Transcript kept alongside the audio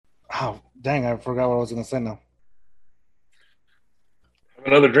Oh, dang, I forgot what I was going to say now. Have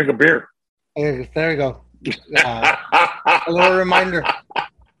another drink of beer. Hey, there you go. A little reminder.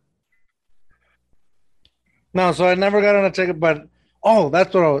 No, so I never got on a ticket, but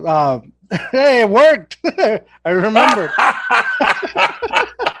that's what I was. Hey, it worked. I remembered.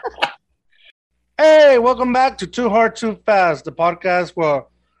 Hey, welcome back to Too Hard, Too Fast, the podcast where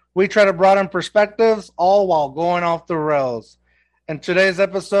we try to broaden perspectives, all while going off the rails. In today's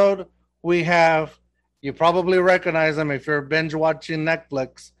episode, we have, you probably recognize him if you're binge watching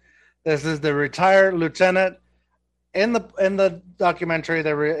Netflix. This is the retired lieutenant. In the documentary,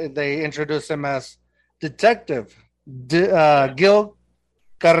 they introduce him as Detective Gil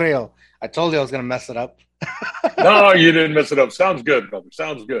Carrillo. I told you I was going to mess it up. No, you didn't mess it up. Sounds good, brother.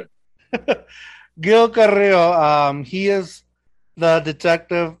 Sounds good. Gil Carrillo. He is the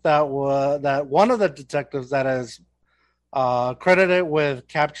detective that one of the detectives that is credited with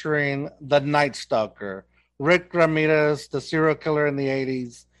capturing the Night Stalker, Rick Ramirez, the serial killer in the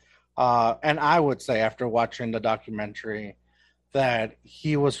 80s. And I would say, after watching the documentary, that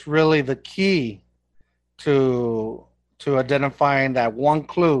he was really the key to identifying that one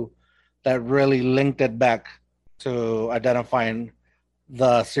clue that really linked it back to identifying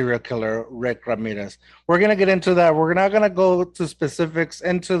the serial killer, Rick Ramirez. We're going to get into that. We're not going to go to specifics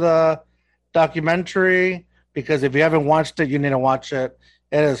into the documentary because if you haven't watched it, you need to watch it.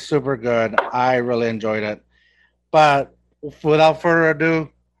 It is super good. I really enjoyed it. But without further ado,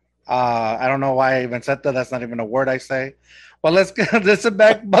 I don't know why I even said that. That's not even a word I say. But let's sit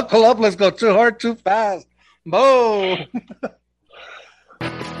back, buckle up. Let's go Too Hard, Too Fast. Boom.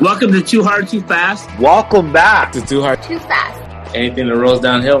 Welcome to Too Hard, Too Fast. Welcome back to Too Hard, Too Fast. Anything that rolls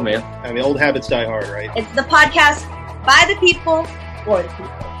downhill, man. And the old habits die hard, right? It's the podcast by the people, for the people.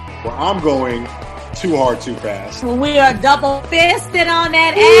 Where I'm going too hard, too fast. We are double fisted on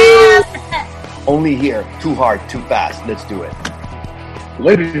that ass. Only here, Too Hard, Too Fast. Let's do it.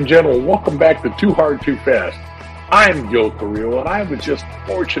 Ladies and gentlemen, welcome back to Too Hard, Too Fast. I'm Gil Carrillo, and I was just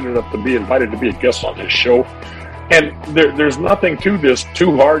fortunate enough to be invited to be a guest on this show. And there's nothing to this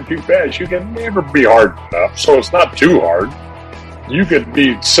too hard, too fast. You can never be hard enough, so it's not too hard. You could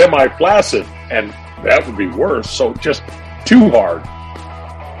be semi-flaccid, and that would be worse. So just too hard.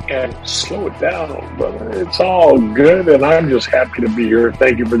 And slow it down, brother. It's all good, and I'm just happy to be here.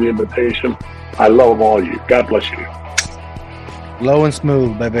 Thank you for the invitation. I love all of you. God bless you. Low and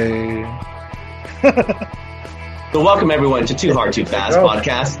smooth, baby. So welcome, everyone, to Too Hard, Too Fast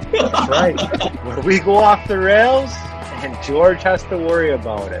podcast. That's right. Where we go off the rails, and George has to worry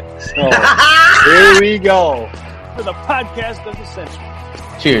about it. So, here we go. For the podcast of the century.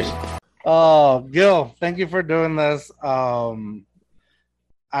 Cheers. Oh, Gil, thank you for doing this.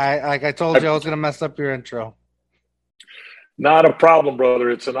 I told you I was going to mess up your intro. Not a problem, brother.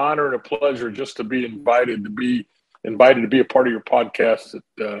 It's an honor and a pleasure just to be invited to be a part of your podcast.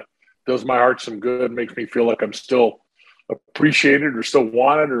 It does my heart some good, makes me feel like I'm still appreciated or still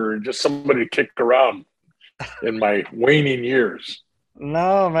wanted or just somebody to kick around in my waning years.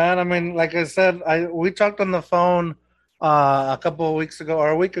 No, man. I mean, like I said, we talked on the phone a couple of weeks ago or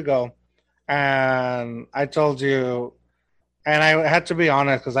a week ago, and I told you, and I had to be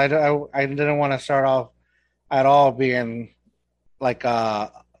honest because I didn't want to start off at all being like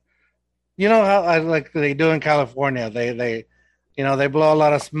you know how like they do in California, they blow a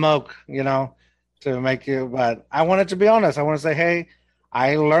lot of smoke, to make you. But I wanted to be honest. I want to say, hey,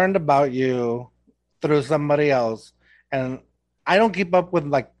 I learned about you through somebody else, and I don't keep up with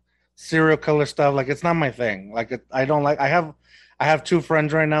like serial killer stuff. Like it's not my thing. I have two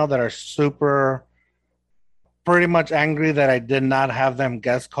friends right now that are super, pretty much angry that I did not have them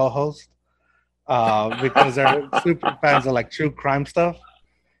guest co-host because they're super fans of like true crime stuff.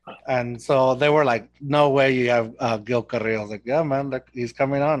 And so they were like, no way you have Gil Carrillo. I was like, yeah, man, like, he's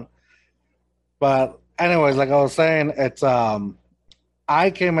coming on. But anyways, like I was saying, it's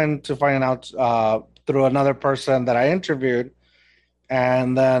I came in to find out through another person that I interviewed.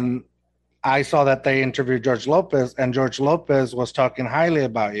 And then I saw that they interviewed George Lopez, and George Lopez was talking highly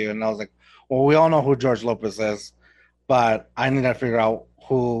about you. And I was like, well, we all know who George Lopez is, but I need to figure out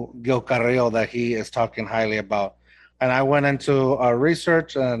who Gil Carrillo that he is talking highly about. And I went into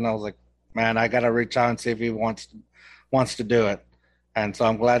research, and I was like, man, I got to reach out and see if he wants to do it. And so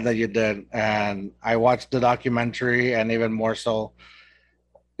I'm glad that you did. And I watched the documentary, and even more so,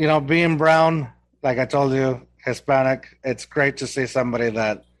 being brown, like I told you, Hispanic, it's great to see somebody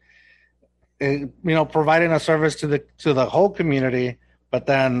that, providing a service to the whole community, but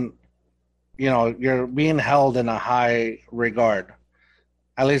then, you're being held in a high regard,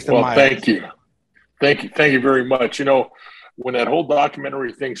 at least in my eyes. Thank you very much. when that whole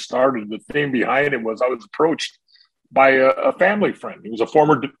documentary thing started, the thing behind it was I was approached by a family friend. He was a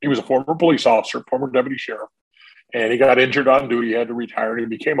former police officer, former deputy sheriff, and he got injured on duty. He had to retire, and he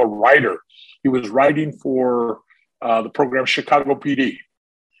became a writer. He was writing for the program Chicago PD,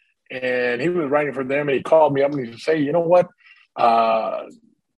 and he was writing for them. And he called me up and he said, "Hey, you know what? I'm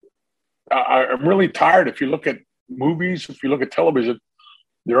really tired. If you look at movies, if you look at television,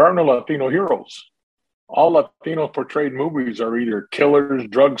 there are no Latino heroes. All Latino portrayed movies are either killers,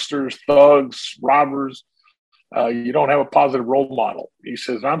 drugsters, thugs, robbers. You don't have a positive role model." He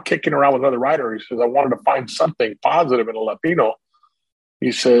says, "I'm kicking around with another writer." He says, "I wanted to find something positive in a Latino."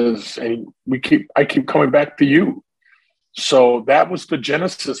 He says, "And I keep coming back to you." So that was the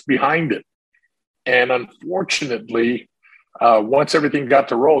genesis behind it. And unfortunately, once everything got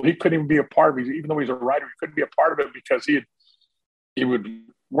to roll, he couldn't even be a part of it. Even though he's a writer, he couldn't be a part of it because he would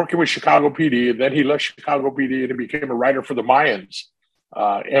working with Chicago PD, and then he left Chicago PD and he became a writer for the Mayans,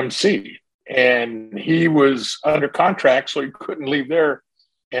 MC. And he was under contract, so he couldn't leave there.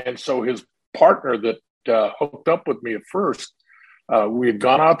 And so his partner that hooked up with me at first, we had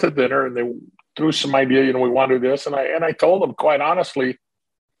gone out to dinner and they threw some idea, we want to do this. And I told him, quite honestly,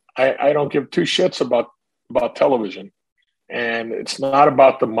 I don't give two shits about television. And it's not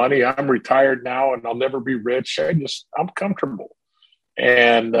about the money. I'm retired now and I'll never be rich. I'm comfortable.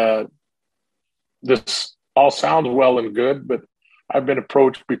 And this all sounds well and good, but I've been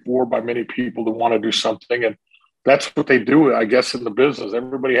approached before by many people that want to do something. And that's what they do, I guess, in the business.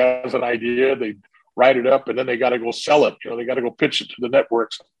 Everybody has an idea. They write it up and then they got to go sell it. They got to go pitch it to the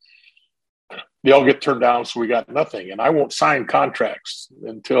networks. They all get turned down. So we got nothing. And I won't sign contracts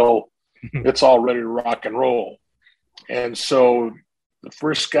until it's all ready to rock and roll. And so the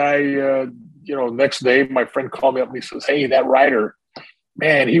first guy, next day, my friend called me up and he says, "Hey, that writer,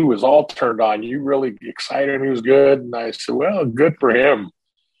 man, he was all turned on. You really excited him. He was good." And I said, "Well, good for him."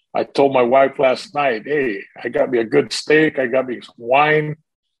 I told my wife last night, "Hey, I got me a good steak. I got me some wine,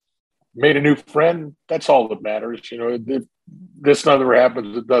 made a new friend. That's all that matters. If this never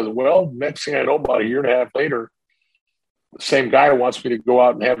happens, it doesn't." Well, next thing I know, about a year and a half later, the same guy wants me to go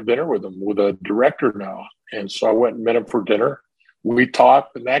out and have dinner with him, with a director now. And so I went and met him for dinner. We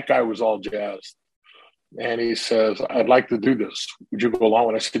talked, and that guy was all jazzed. And he says, "I'd like to do this. Would you go along?"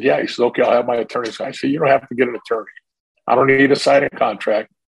 And I said, "Yeah." He said, "Okay, I'll have my attorney." So I said, "You don't have to get an attorney. I don't need to sign a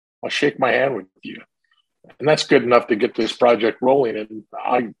contract. I'll shake my hand with you." And that's good enough to get this project rolling.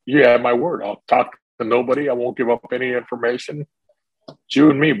 And you have my word. I'll talk to nobody. I won't give up any information. It's you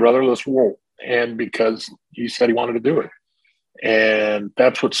and me, brother. Let's roll. And because he said he wanted to do it. And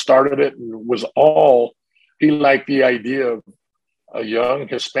that's what started it, and was all he liked the idea of a young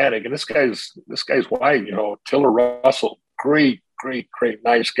Hispanic. And this guy's white, Tiller Russell, great,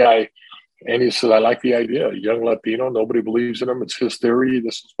 nice guy. And he said, "I like the idea. A young Latino, nobody believes in him. It's his theory.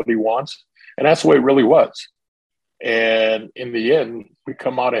 This is what he wants." And that's the way it really was. And in the end, we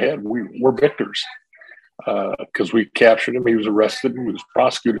come out ahead. We're victors because we captured him. He was arrested and he was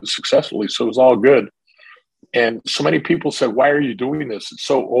prosecuted successfully. So it was all good. And so many people said, "Why are you doing this? It's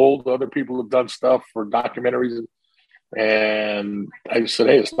so old. Other people have done stuff for documentaries." And I said,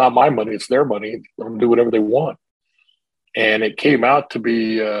 "Hey, it's not my money. It's their money. Let them do whatever they want." And it came out to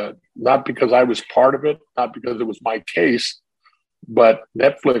be not because I was part of it, not because it was my case, but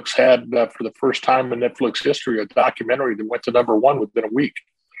Netflix had, for the first time in Netflix history, a documentary that went to #1 within a week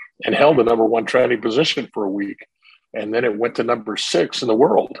and held the #1 trending position for a week. And then it went to #6 in the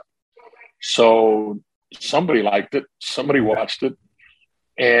world. So somebody liked it. Somebody watched it.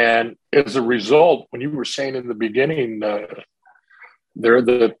 And as a result, when you were saying in the beginning,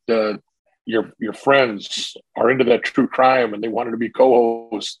 your friends are into that true crime and they wanted to be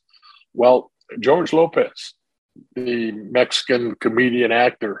co-hosts. Well, George Lopez, the Mexican comedian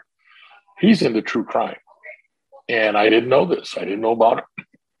actor, he's into true crime. And I didn't know this. I didn't know about it.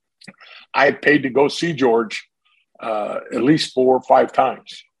 I had paid to go see George at least 4 or 5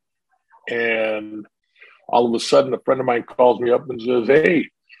 times. And all of a sudden, a friend of mine calls me up and says, "Hey,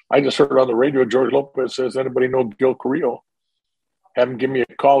 I just heard on the radio, George Lopez says, anybody know Gil Carrillo? Have him give me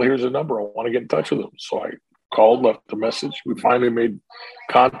a call. Here's a number. I want to get in touch with him." So I called, left the message. We finally made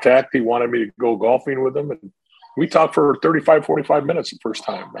contact. He wanted me to go golfing with him. And we talked for 35, 45 minutes the first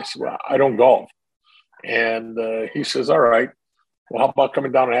time. I said, "Well, I don't golf." And he says, "All right. Well, how about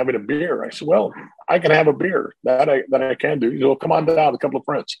coming down and having a beer?" I said, "Well, I can have a beer. That I can do." He said, "Well, come on down with a couple of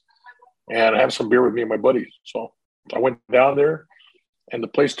friends and have some beer with me and my buddies." So I went down there, and the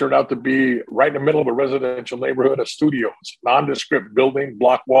place turned out to be right in the middle of a residential neighborhood, a studio. It's a nondescript building,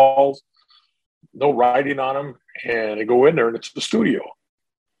 block walls, no writing on them. And I go in there, and it's the studio.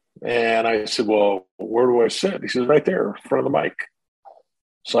 And I said, well, where do I sit? He says, right there in front of the mic.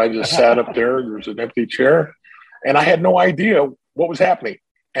 So I just sat up there. There was an empty chair. And I had no idea what was happening.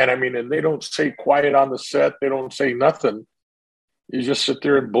 And I mean, and they don't say quiet on the set. They don't say nothing. You just sit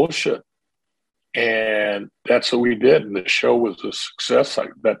there and bullshit. And that's what we did. And the show was a success.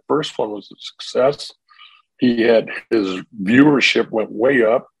 That first one was a success. His viewership went way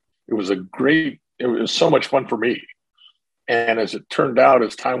up. It was so much fun for me. And as it turned out,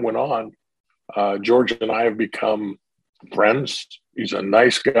 as time went on, George and I have become friends. He's a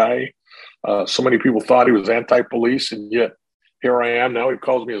nice guy. So many people thought he was anti-police, and yet here I am now. He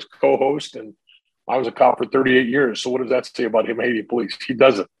calls me his co-host, and I was a cop for 38 years. So what does that say about him hating police? He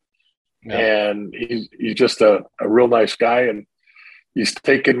doesn't. Yeah. And he's just a real nice guy, and he's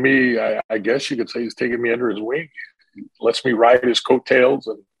taken me, I guess you could say he's taken me under his wing. He lets me ride his coattails,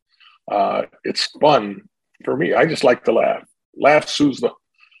 and it's fun for me. I just like to laugh. Laugh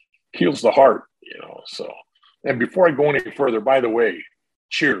heals the heart, so. And before I go any further, by the way,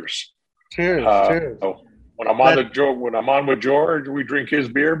 cheers. Cheers. Cheers. So when I'm on with George, we drink his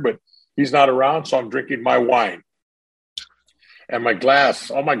beer, but he's not around, so I'm drinking my wine. And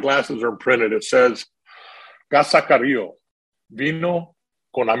all my glasses are printed. It says, Casa Carrillo, vino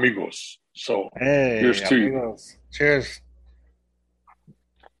con amigos. So here's to you. Cheers.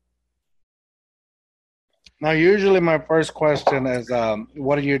 Now, usually my first question is,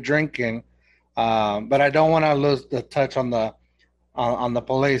 what are you drinking? But I don't want to lose the touch on the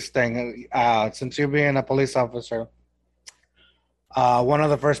police thing. Since you being a police officer, one of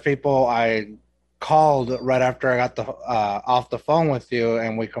the first people I called right after I got off the phone with you,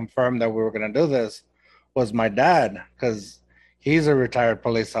 and we confirmed that we were going to do this, was my dad, because he's a retired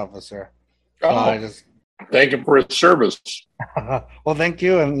police officer. So thank him for his service. Well, thank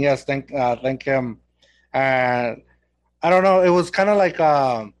you, and yes, thank him. And I don't know, it was kind of like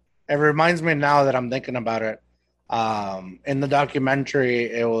it reminds me now that I'm thinking about it. In the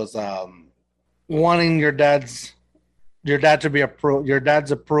documentary, it was wanting your dad's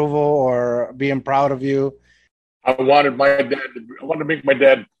approval or being proud of you. I wanted to make my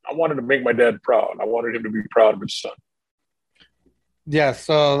dad proud. I wanted him to be proud of his son. Yeah,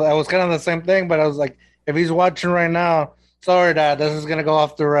 so that was kind of the same thing, but I was like, if he's watching right now, sorry, Dad, this is gonna go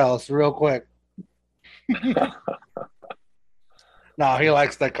off the rails real quick. No, he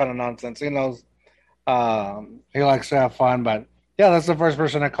likes that kind of nonsense. He knows he likes to have fun, but yeah, that's the first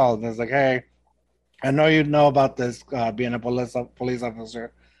person I called. And it's like, hey, I know you know about this being a police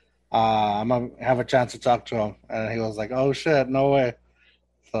officer. I'm gonna have a chance to talk to him, and he was like, "Oh shit, no way!"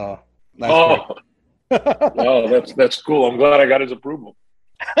 So no, that's cool. I'm glad I got his approval.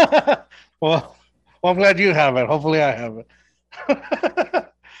 well, I'm glad you have it. Hopefully, I have it.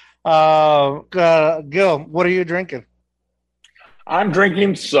 Gil, what are you drinking? I'm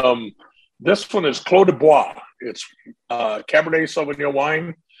drinking some. This one is Clos de Bois. It's Cabernet Sauvignon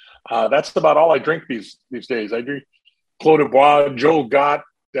wine. That's about all I drink these days. I drink Clos de Bois, Joel Gott,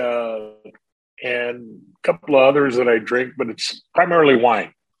 and a couple of others that I drink, but it's primarily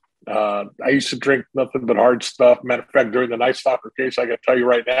wine. I used to drink nothing but hard stuff. Matter of fact, during the Night Stalker case, I got to tell you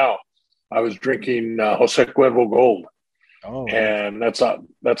right now, I was drinking Jose Cuervo Gold. Oh, and that's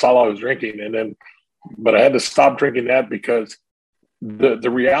all I was drinking. But I had to stop drinking that because the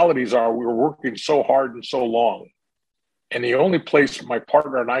realities are we were working so hard and so long. And the only place my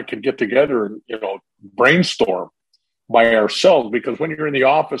partner and I could get together and, brainstorm by ourselves, because when you're in the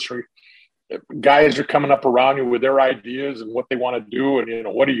office, guys are coming up around you with their ideas and what they want to do.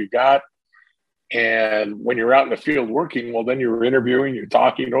 And, what do you got? And when you're out in the field working, well, then you're interviewing, you're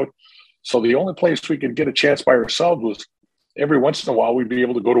talking, So the only place we could get a chance by ourselves was every once in a while we'd be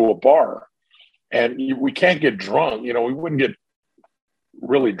able to go to a bar. And we can't get drunk. We wouldn't get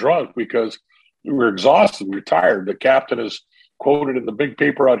really drunk because we were exhausted. We were tired. The captain is quoted in the big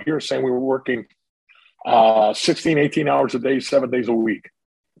paper out here saying we were working 16, 18 hours a day, 7 days a week.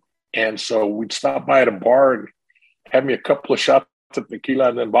 And so we'd stop by at a bar and have me a couple of shots of tequila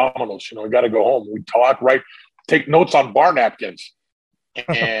and then vámonos. We got to go home. We'd talk, take notes on bar napkins.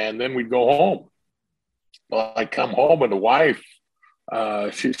 And then we'd go home. Well, I'd come home and the wife,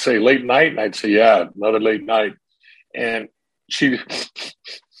 she'd say late night. And I'd say, yeah, another late night. And she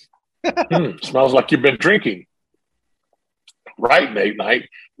smells like you've been drinking. Right, late night.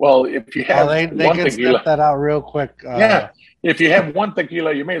 Well, if you have they one can tequila, step that out real quick. Yeah, if you have one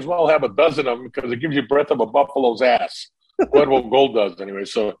tequila, you may as well have a dozen of them because it gives you breath of a buffalo's ass. Cuervo Gold does anyway,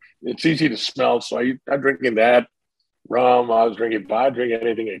 so it's easy to smell. So I'm drinking that rum. I was drinking vodka, drinking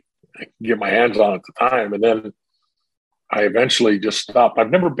anything I could get my hands on at the time, and then I eventually just stopped. I've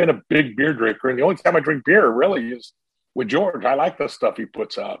never been a big beer drinker, and the only time I drink beer really is with George. I like the stuff he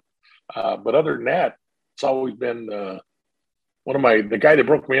puts out. But other than that, it's always been the guy that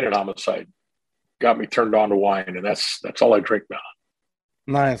broke me in at Homicide got me turned on to wine, and that's all I drink now.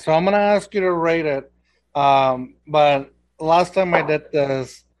 Nice. So I'm gonna ask you to rate it. But last time I did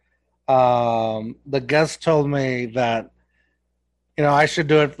this, the guest told me that I should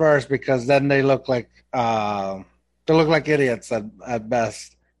do it first because then they look like idiots at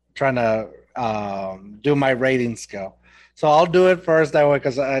best trying to do my rating scale. So I'll do it first that way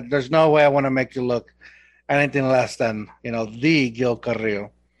because there's no way I want to make you look anything less than the Gil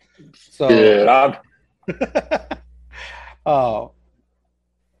Carrillo. So yeah. Oh,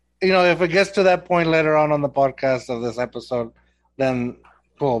 if it gets to that point later on the podcast of this episode, then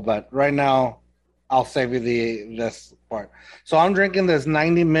cool. But right now, I'll save you this part. So I'm drinking this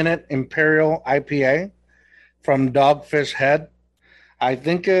 90-minute Imperial IPA from Dogfish Head. I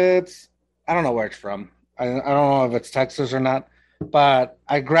think I don't know where it's from. I don't know if it's Texas or not, but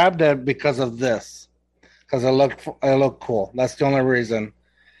I grabbed it because of this, because it looked cool. That's the only reason.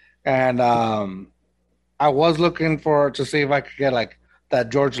 And I was looking to see if I could get like that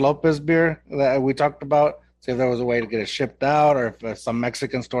George Lopez beer that we talked about, see if there was a way to get it shipped out or if some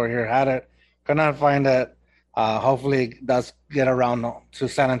Mexican store here had it. Could not find it. Hopefully it does get around to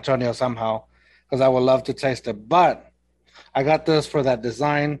San Antonio somehow because I would love to taste it. But I got this for that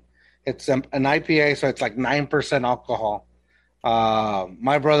design. It's an IPA, so it's like 9% alcohol.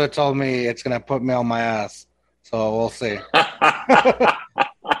 My brother told me it's going to put me on my ass, so we'll see.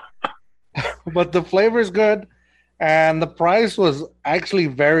 But the flavor is good, and the price was actually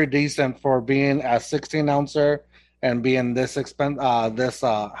very decent for being a 16-ouncer and being this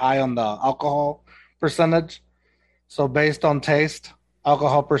high on the alcohol percentage. So based on taste,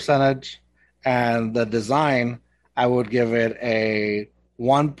 alcohol percentage, and the design, I would give it a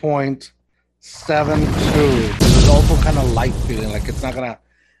 1.72. It's also kind of light feeling, like it's not going to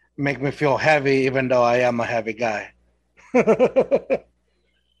make me feel heavy, even though I am a heavy guy.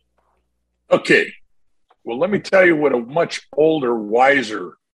 Okay. Well, let me tell you what a much older,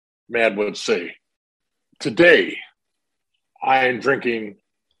 wiser man would say. Today, I am drinking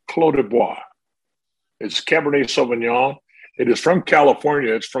Clos du Bois. It's Cabernet Sauvignon. It is from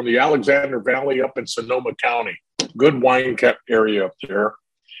California. It's from the Alexander Valley up in Sonoma County. Good wine area up there.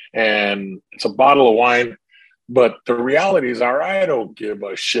 And it's a bottle of wine. But the realities are I don't give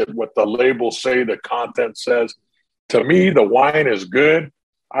a shit what the labels say, the content says. To me, the wine is good.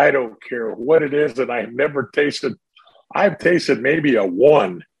 I don't care what it is, and I've tasted maybe a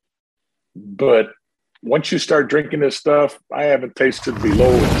 1. But once you start drinking this stuff, I haven't tasted below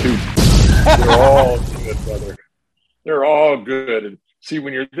a 2. They're all good, brother. They're all good. And see,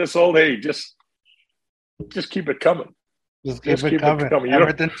 when you're this old, hey, just keep it coming. Just keep it coming.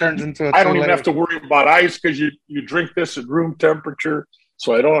 Everything turns into a I don't even have to worry about ice because you drink this at room temperature,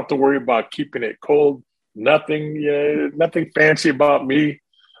 so I don't have to worry about keeping it cold. Nothing fancy about me.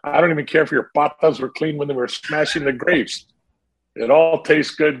 I don't even care if your patas were clean when they were smashing the grapes. It all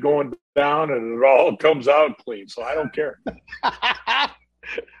tastes good going down, and it all comes out clean. So I don't care.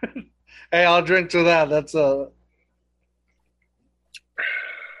 Hey, I'll drink to that. That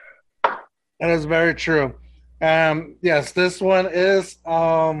is very true. Yes, this one is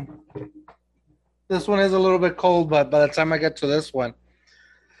a little bit cold, but by the time I get to this one,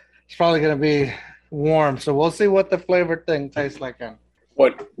 it's probably going to be warm. So we'll see what the flavor thing tastes like.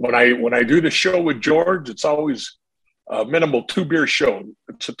 When I do the show with George, it's always a minimal 2-beer show.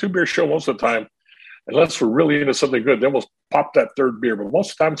 It's a 2-beer show most of the time, unless we're really into something good. Then we'll pop that 3rd beer. But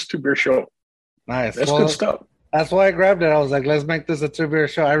most of the time, it's a 2-beer show. Nice. That's good stuff. That's why I grabbed it. I was like, let's make this a 2-beer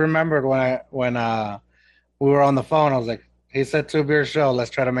show. I remembered when we were on the phone. I was like, he said 2-beer show. Let's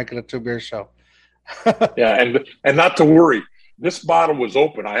try to make it a 2-beer show. Yeah, and not to worry. This bottle was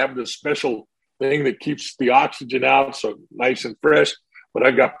open. I have this special thing that keeps the oxygen out, so nice and fresh. But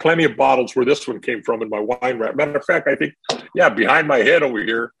I've got plenty of bottles where this one came from in my wine rack. Matter of fact, I think, behind my head over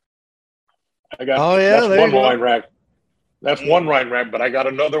here, I got that's one wine rack. That's one wine rack, but I got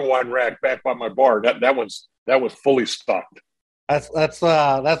another wine rack back by my bar. That was fully stocked. That's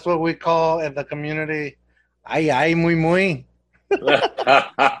what we call in the community, ay muy muy.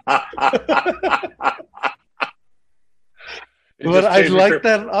 But I like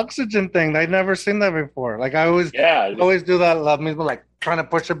that oxygen thing. I'd never seen that before. Like I always do that. Like trying to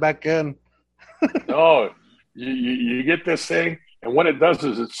push it back in. No, you get this thing, and what it does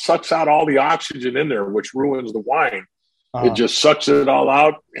is it sucks out all the oxygen in there, which ruins the wine. It just sucks it all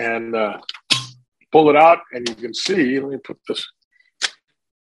out and pull it out, and you can see. Let me put this.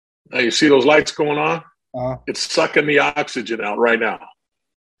 Now you see those lights going on? It's sucking the oxygen out right now.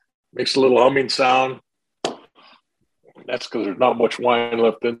 Makes a little humming sound. That's because there's not much wine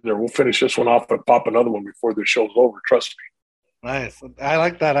left in there. We'll finish this one off and pop another one before the show's over. Trust me. Nice. I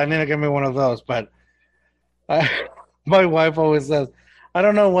like that. I need to get me one of those. But my wife always says, I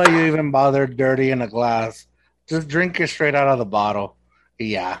don't know why you even bother dirtying a glass. Just drink it straight out of the bottle.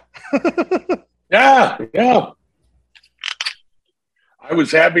 Yeah. Yeah. I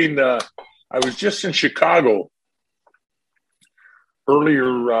was just in Chicago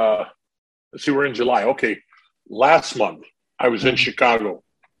earlier. Let's see, we're in July. Okay. Last month, I was in Chicago.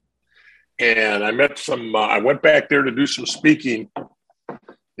 And I met I went back there to do some speaking.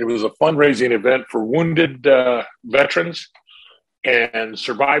 It was a fundraising event for wounded veterans and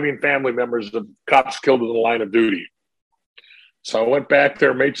surviving family members of cops killed in the line of duty. So I went back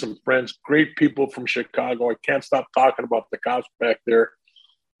there, made some friends, great people from Chicago. I can't stop talking about the cops back there.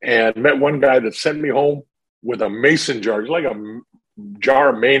 And met one guy that sent me home with a mason jar, like a jar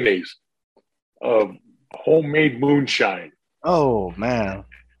of mayonnaise of homemade moonshine. Oh, man.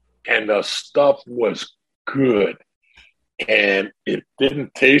 And the stuff was good. And it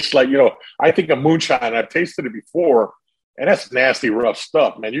didn't taste like, I think of moonshine, I've tasted it before, and that's nasty, rough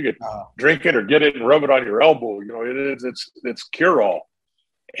stuff, man. You could drink it or get it and rub it on your elbow. It's cure-all.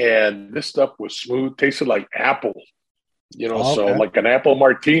 And this stuff was smooth, tasted like apples, so like an apple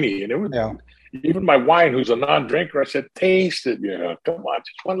martini. And it was even my wine, who's a non-drinker, I said, taste it. Come on,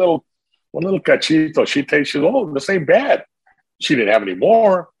 just one little cachito. She tasted, this ain't bad. She didn't have any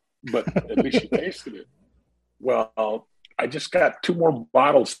more, but at least she tasted it. Well, I just got 2 more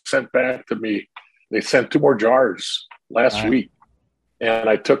bottles sent back to me. They sent 2 more jars last week. And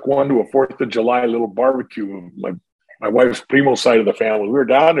I took one to a 4th of July little barbecue of my wife's primo side of the family. We were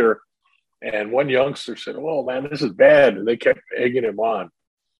down there, and one youngster said, "Oh, man, this is bad." And they kept egging him on.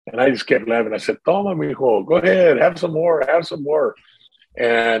 And I just kept laughing. I said, "Toma, mijo, go ahead, have some more.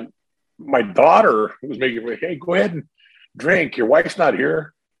 And my daughter was making me, "Hey, go ahead and drink. Your wife's not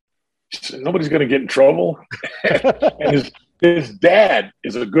here. Nobody's going to get in trouble." And his dad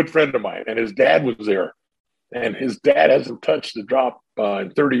is a good friend of mine, and his dad was there. And his dad hasn't touched the drop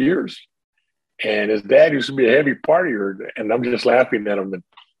in 30 years. And his dad used to be a heavy partier, and I'm just laughing at him. And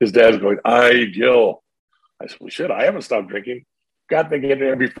his dad's going, "Ay, Gil." I said, "Well, shit, I haven't stopped drinking." Got to get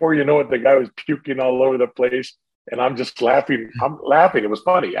there. Before you know it, the guy was puking all over the place. And I'm just laughing. I'm laughing. It was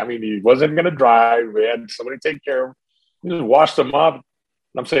funny. I mean, he wasn't going to drive. We had somebody take care of him. He just washed him up.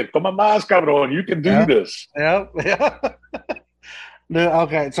 And I'm saying, "Toma más, cabrón. You can do this." Yeah.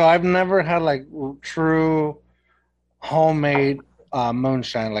 Okay, so I've never had like true homemade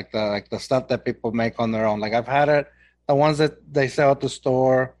moonshine, like the stuff that people make on their own. Like I've had it, the ones that they sell at the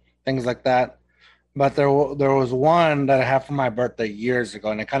store, things like that. But there was one that I had for my birthday years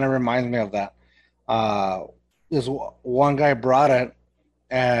ago, and it kind of reminds me of that. This one guy brought it,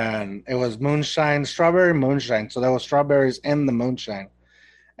 and it was moonshine, strawberry moonshine. So there was strawberries in the moonshine.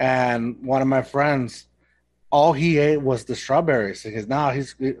 And one of my friends, all he ate was the strawberries. He goes, "No,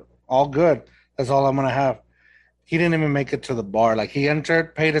 he's all good. That's all I'm going to have." He didn't even make it to the bar. Like he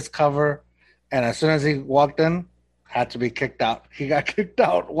entered, paid his cover, and as soon as he walked in, had to be kicked out. He got kicked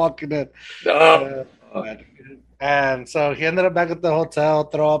out walking in. And so he ended up back at the hotel,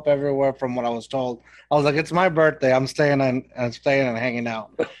 throw up everywhere from what I was told. I was like, "It's my birthday. I'm staying and hanging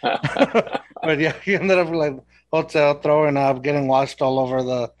out." But yeah, he ended up like hotel, throwing up, getting washed all over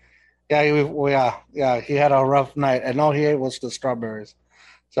the. Yeah, he had a rough night, and all he ate was the strawberries.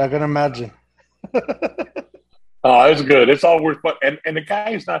 So I can imagine. Oh, it's good. It's all worth it. And the guy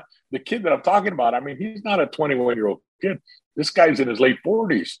is not the kid that I'm talking about. I mean, he's not a 21-year-old kid. This guy's in his late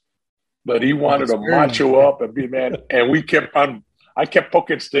 40s, but he wanted to macho up and be a man. And I kept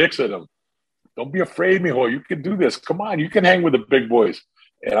poking sticks at him. "Don't be afraid, mijo. You can do this. Come on, you can hang with the big boys."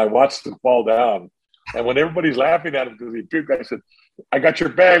 And I watched him fall down. And when everybody's laughing at him because he puked, I said, "I got your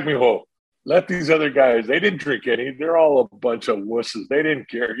bag, mijo. Let these other guys, they didn't drink any. They're all a bunch of wusses. They didn't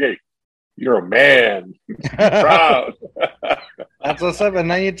care. Hey, you're a man. Proud." That's what's up. And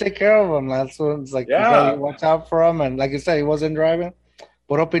then you take care of them. That's what it's like. Yeah. You watch out for him. And like you said, he wasn't driving.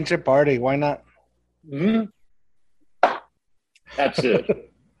 Puro pinche party. Why not? Mm-hmm. That's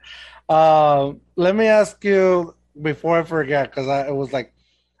it. Let me ask you before I forget, because it was like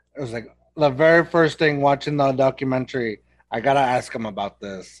the very first thing watching the documentary. I gotta ask him about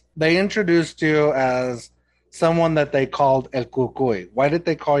this. They introduced you as someone that they called El Cucuy. Why did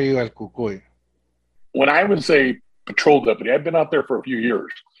they call you El Cucuy? When I was a patrol deputy, I'd been out there for a few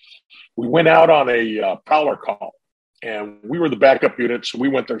years. We went out on a prowler call, and we were the backup unit, so we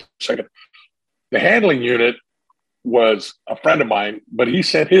went there second. The handling unit was a friend of mine, but he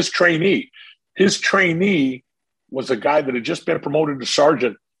sent his trainee. His trainee was a guy that had just been promoted to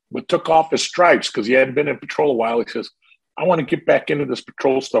sergeant, but took off his stripes because he hadn't been in patrol a while. He says, I want to get back into this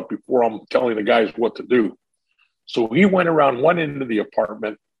patrol stuff before I'm telling the guys what to do. So he went around one end of the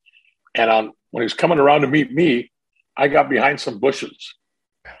apartment, and when he was coming around to meet me, I got behind some bushes.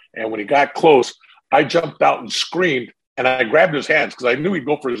 And when he got close, I jumped out and screamed, and I grabbed his hands because I knew he'd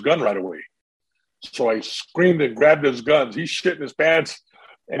go for his gun right away. So I screamed and grabbed his guns. He's shitting his pants,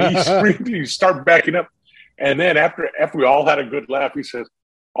 and he screamed, and he started backing up. And then after we all had a good laugh, he says,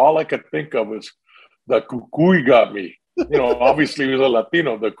 all I could think of was, the cucuy got me. Obviously he was a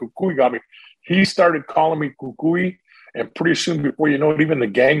Latino. The cucuy got me. He started calling me cucuy, and pretty soon, before you know it, even the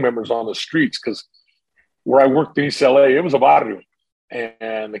gang members on the streets, because where I worked in East LA, it was a barrio,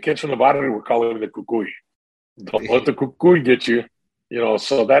 and the kids from the barrio were calling me the cucuy. Don't let the cucuy get you.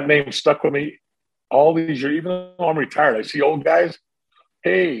 So that name stuck with me all these years. Even though I'm retired, I see old guys.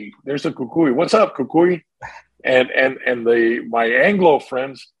 Hey, there's the cucuy. What's up, cucuy? And my Anglo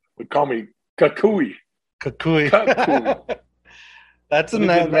friends would call me Cucuy. Cucuy. That's a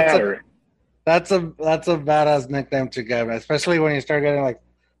badass nickname to get, especially when you start getting like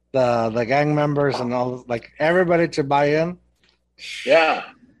the gang members and all, like everybody to buy in. Yeah.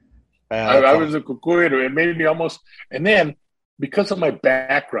 I was a cucuy. It made me almost, and then because of my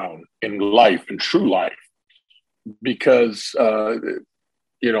background in life, in true life, because a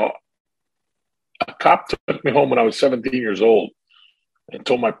cop took me home when I was 17 years old and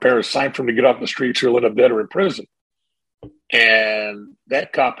told my parents, sign for him to get off the streets or he'll end up dead or in prison. And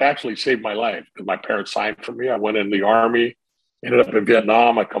that cop actually saved my life because my parents signed for me. I went in the Army, ended up in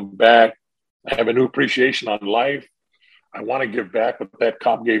Vietnam. I come back. I have a new appreciation on life. I want to give back what that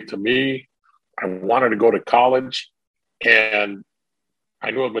cop gave to me. I wanted to go to college. And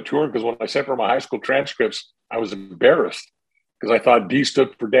I knew I was mature because when I sent for my high school transcripts, I was embarrassed because I thought D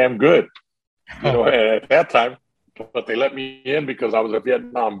stood for damn good. At that time, but they let me in because I was a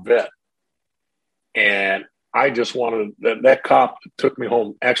Vietnam vet. And I just wanted that cop that took me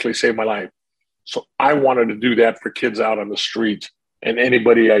home actually saved my life. So I wanted to do that for kids out on the streets and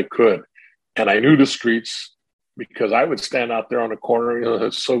anybody I could. And I knew the streets because I would stand out there on the corner.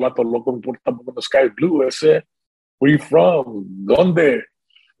 So the sky is blue. I said, where are you from? Donde?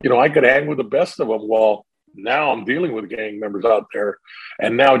 I could hang with the best of them. Well, now I'm dealing with gang members out there.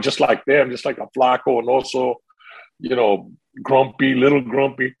 And now just like them, just like a Flaco and also, Grumpy, little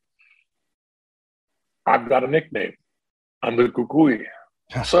Grumpy, I've got a nickname. I'm the cucuy.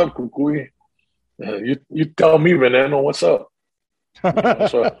 What's up, cucuy? You tell me, Veneno, what's up?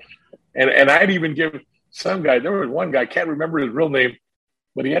 And I'd even give some guy, there was one guy, I can't remember his real name,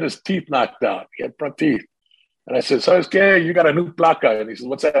 but he had his teeth knocked out. He had front teeth. And I said, ¿Sabes qué? You got a new placa. And he said,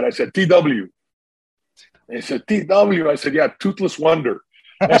 what's that? I said, TW. And he said, TW. I said, yeah, Toothless Wonder.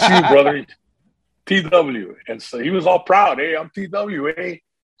 That's you, brother. TW. And so he was all proud. Hey, I'm TW, eh?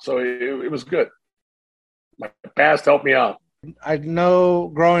 So it was good. My past helped me out. I know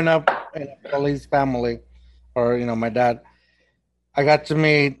growing up in a police family, or, my dad, I got to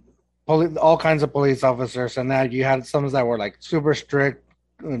meet all kinds of police officers, and now you had some that were like super strict,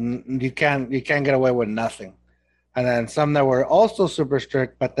 and you can't get away with nothing. And then some that were also super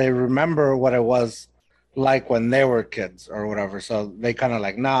strict, but they remember what it was like when they were kids or whatever. So they kind of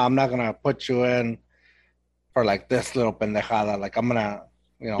like, nah, I'm not going to put you in for like this little pendejada. Like I'm going to,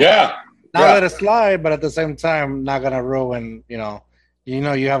 let it slide, but at the same time, not going to ruin,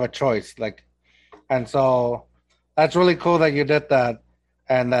 you have a choice. Like, and so that's really cool that you did that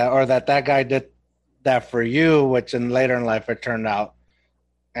and or that guy did that for you, which later in life it turned out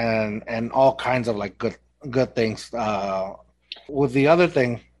and all kinds of like good things. With the other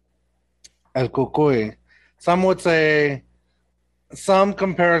thing, El Cucuy, some would say, some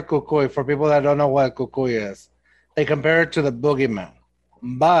compare El Cucuy, for people that don't know what El Cucuy is, they compare it to the boogeyman.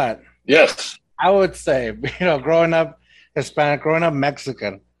 But yes, I would say, growing up Hispanic, growing up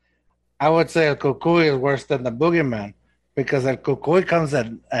Mexican, I would say El Cucuy is worse than the boogeyman because El Cucuy comes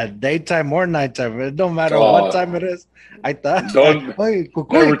at daytime or nighttime. It don't matter what time it is. I thought,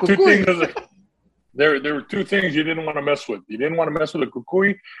 there were two things you didn't want to mess with. You didn't want to mess with the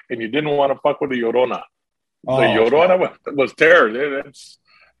cucuy, and you didn't want to fuck with the Llorona. The Llorona was terror.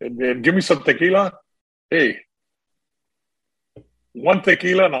 And give me some tequila. Hey, one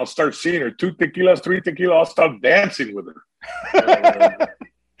tequila, and I'll start seeing her. 2 tequilas, 3 tequila, I'll start dancing with her.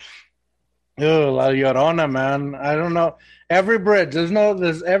 La Llorona, man. I don't know. Every bridge,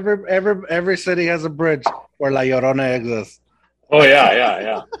 every city has a bridge where La Llorona exists. Oh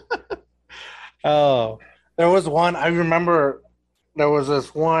yeah. Oh, there was one. I remember there was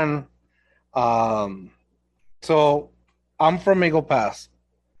this one. So I'm from Eagle Pass.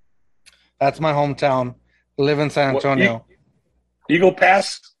 That's my hometown. Live in San Antonio. Eagle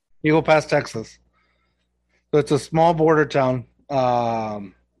Pass? Eagle Pass, Texas. So it's a small border town.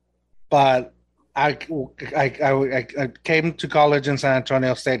 But I came to college in San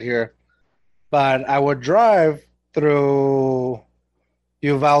Antonio, stayed here, but I would drive through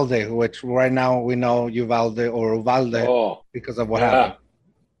Uvalde, which right now we know Uvalde or Uvalde because of what happened.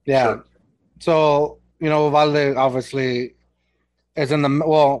 Yeah. Sure. So, Uvalde obviously is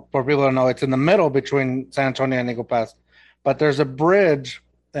for people to know, it's in the middle between San Antonio and Eagle Pass. But there's a bridge,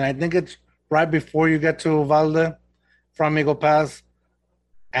 and I think it's right before you get to Uvalde from Eagle Pass.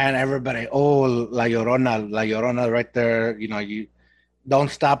 And everybody, La Llorona right there. You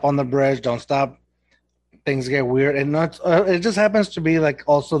don't stop on the bridge, don't stop. Things get weird. And it just happens to be like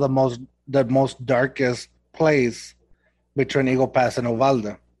also the most darkest place between Eagle Pass and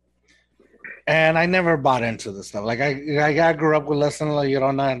Uvalde. And I never bought into this stuff. Like I grew up with listening to La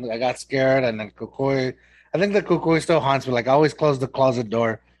Llorona, and I got scared. And then Cucuy, I think the Cucuy still haunts me. Like I always close the closet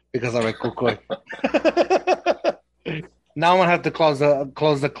door because of a Cucuy. Now I'm gonna have to close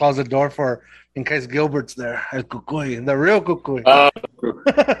the closet door in case Gilbert's there. El Cucuy, the real Cucuy.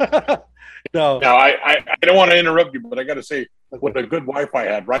 No. Now I don't want to interrupt you, but I got to say, what a good wife I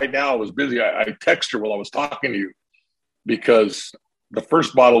had. Right now I was busy. I texted her while I was talking to you because the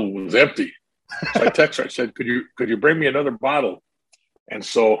first bottle was empty. So I texted her. I said, "Could you bring me another bottle?" And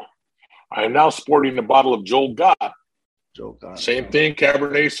so I am now sporting a bottle of Joel Gott. Same thing,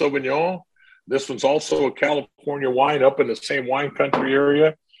 Cabernet Sauvignon. This one's also a California wine up in the same wine country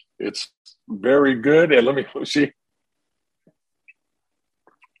area. It's very good. And let me see.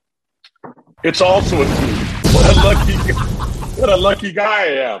 It's also a 2. What a lucky guy I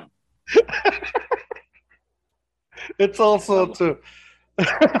am. It's also a 2.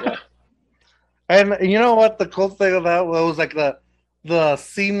 Yeah. And you know what? The cool thing of that was like the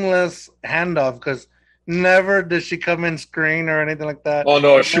seamless handoff, because never did she come in screen or anything like that. Oh,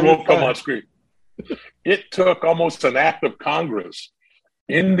 no, she won't come on screen. It took almost an act of Congress.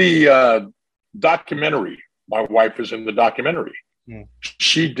 In the documentary, my wife is in the documentary.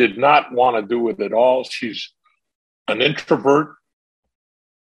 She did not want to do it at all. She's an introvert.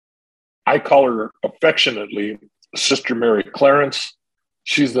 I call her affectionately Sister Mary Clarence.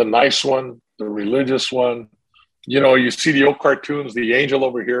 She's the nice one, the religious one. You see the old cartoons, the angel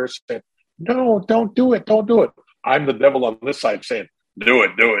over here saying, "No, don't do it, don't do it." I'm the devil on this side saying, "Do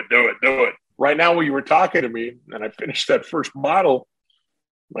it, do it, do it, do it." Right now, when you were talking to me and I finished that first bottle,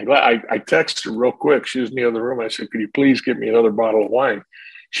 I texted her real quick. She was in the other room. I said, "Could you please get me another bottle of wine?"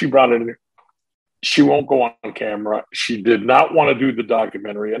 She brought it in. She won't go on camera. She did not want to do the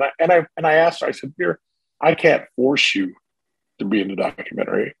documentary. And I asked her, I said, "Dear, I can't force you to be in the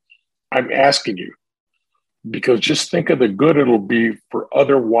documentary. I'm asking you, because just think of the good it'll be for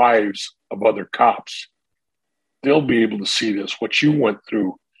other wives of other cops. They'll be able to see this, what you went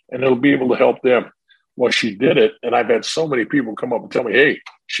through, and it'll be able to help them." Well, she did it. And I've had so many people come up and tell me, "Hey,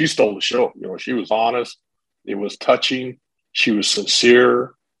 she stole the show." She was honest. It was touching. She was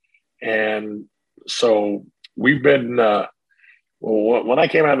sincere. And so we've been, when I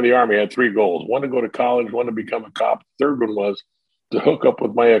came out of the Army, I had 3 goals. One, to go to college, one, to become a cop. The third one was to hook up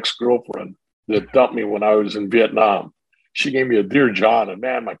with my ex-girlfriend that dumped me when I was in Vietnam. She gave me a Dear John, and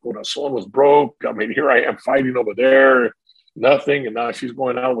man, my corazón was broke. I mean, here I am fighting over there, nothing, and now she's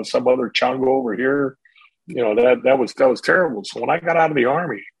going out with some other chango over here. That was terrible. So when I got out of the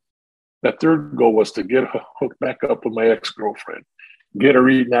Army, that third goal was to get hooked back up with my ex-girlfriend, get her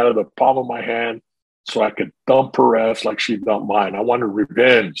eaten out of the palm of my hand so I could dump her ass like she dumped mine. I wanted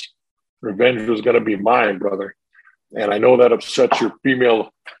revenge. Revenge was going to be mine, brother. And I know that upsets your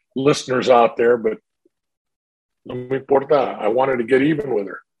female listeners out there, but no me importa. I wanted to get even with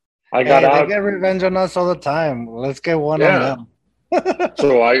her. I got out. They get revenge on us all the time. Let's get one on them.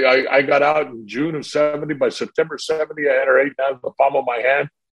 So I got out in June of 70. By September 70, I had her ate down to the palm of my hand.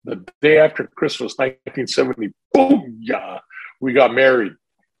 The day after Christmas, 1970, boom, yeah, we got married.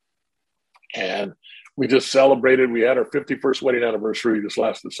 And we just celebrated. We had our 51st wedding anniversary this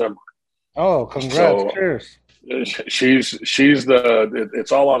last December. Oh, congrats. Cheers.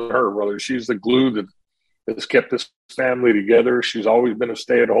 It's all on her, brother. She's the glue that has kept this family together. She's always been a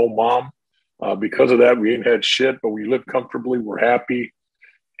stay-at-home mom. Because of that, we ain't had shit, but we live comfortably. We're happy.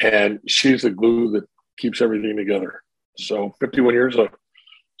 And she's the glue that keeps everything together. So 51 years,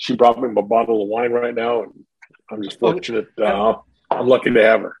 she brought me a bottle of wine right now, and I'm just fortunate. I'm lucky to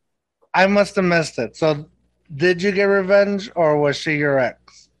have her. I must have missed it. So did you get revenge, or was she your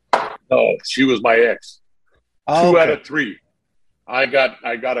ex? No, she was my ex. Oh, 2 out of 3. I got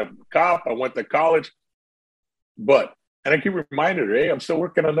a cop. I went to college. And I keep reminding her, hey, I'm still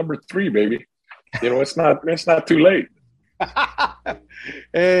working on number 3, baby. It's not too late.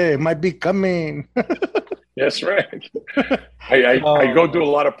 Hey, it might be coming. That's right. I go do a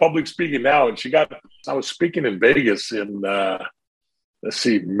lot of public speaking now, and I was speaking in Vegas in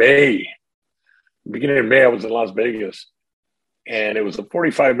May. Beginning of May, I was in Las Vegas, and it was a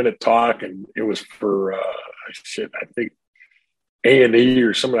 45-minute talk, and it was for I think A&E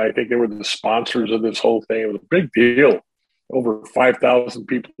or something. I think they were the sponsors of this whole thing. It was a big deal. Over 5,000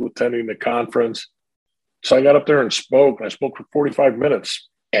 people attending the conference. So I got up there and spoke. And I spoke for 45 minutes.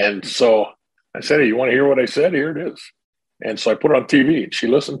 And so I said, hey, you want to hear what I said? Here it is. And so I put it on TV, and she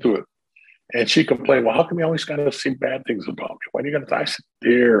listened to it. And she complained, well, how come you always got to say bad things about me? Why do you got to? I said,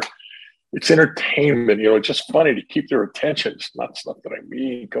 dear, it's entertainment. It's just funny to keep their attention. It's not stuff that I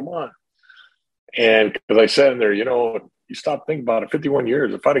mean. Come on. And because I said in there, you stop thinking about it. 51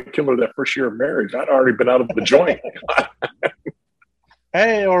 years. If I'd have killed her that first year of marriage, I'd already been out of the joint.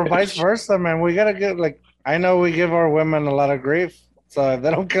 Hey, or vice versa, man. We got to get, I know we give our women a lot of grief. So if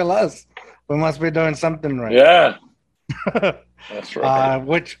they don't kill us, we must be doing something right. Yeah. That's right.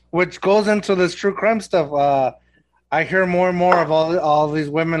 Which goes into this true crime stuff. I hear more and more of all these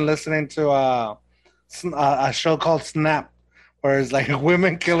women listening to a show called Snap, where it's like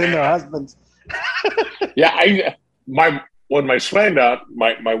women killing their husbands. Yeah, when my found out,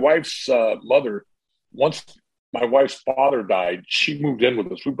 my wife's mother, once my wife's father died, she moved in with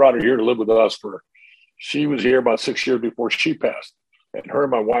us. We brought her here to live with us she was here about 6 years before she passed. And her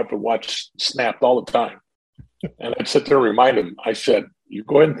and my wife would watch Snapped all the time. And I'd sit there and remind them. I said, you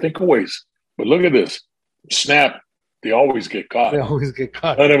go ahead and think of ways. But look at this. Snap, they always get caught.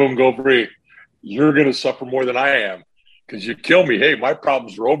 None of them go free. You're going to suffer more than I am because you kill me. Hey, my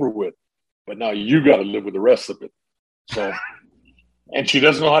problems are over with. But now you got to live with the rest of it. So, and she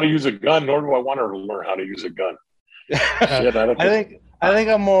doesn't know how to use a gun, nor do I want her to learn how to use a gun. Shit, I think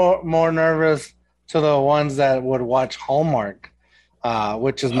I'm more nervous to the ones that would watch Hallmark,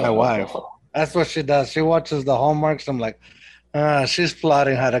 which is my wife. That's what she does. She watches the Hallmarks. I'm like, she's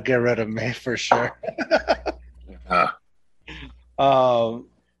plotting how to get rid of me for sure.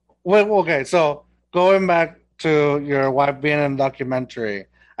 Okay, so going back to your wife being in a documentary,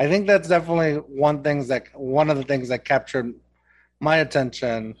 I think that's definitely one of the things that captured my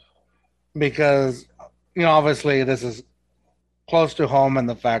attention because, obviously this is close to home and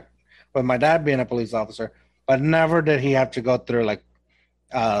the fact with my dad being a police officer, but never did he have to go through like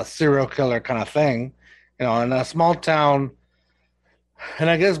a serial killer kind of thing, in a small town. And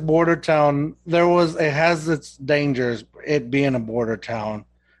I guess border town, it has its dangers, it being a border town.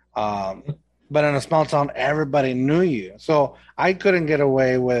 But in a small town, everybody knew you. So I couldn't get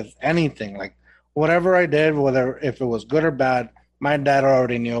away with anything. Like whatever I did, if it was good or bad, my dad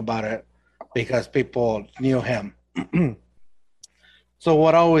already knew about it because people knew him. So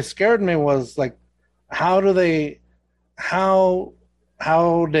what always scared me was like, how did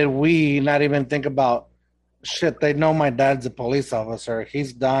we not even think about shit? They know my dad's a police officer.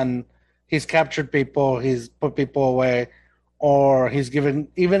 He's captured people. He's put people away. Or he's given,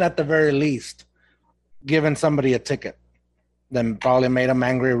 even at the very least, given somebody a ticket, then probably made them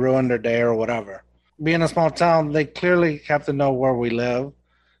angry, ruined their day or whatever. Being a small town, they clearly have to know where we live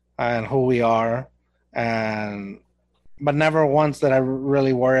and who we are. But never once did I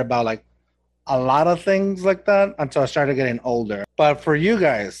really worry about like a lot of things like that until I started getting older. But for you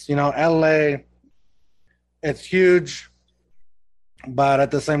guys, LA, it's huge, but at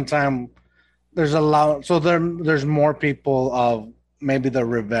the same time, there's a lot. So there's more people of maybe the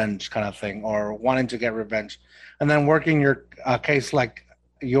revenge kind of thing or wanting to get revenge. And then working your case like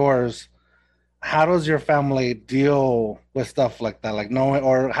yours, how does your family deal with stuff like that? Like knowing,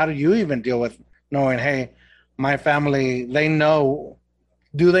 or how do you even deal with knowing, hey, my family,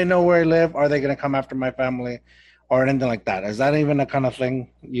 do they know where I live? Are they going to come after my family or anything like that? Is that even a kind of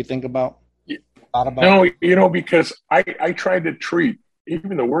thing you think about? No, because I tried to treat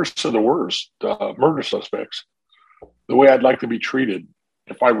even the worst of the worst murder suspects the way I'd like to be treated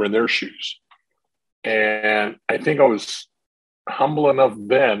if I were in their shoes. And I think I was humble enough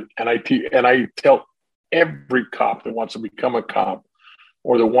then, and I tell every cop that wants to become a cop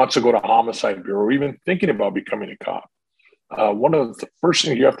or that wants to go to homicide bureau or even thinking about becoming a cop, one of the first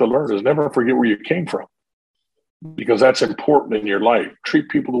things you have to learn is never forget where you came from, because that's important in your life. Treat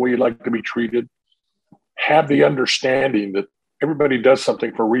people the way you'd like to be treated. Have the understanding that everybody does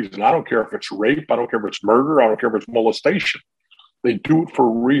something for a reason. I don't care if it's rape. I don't care if it's murder. I don't care if it's molestation. They do it for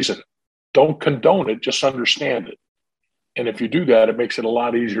a reason. Don't condone it. Just understand it. And if you do that, it makes it a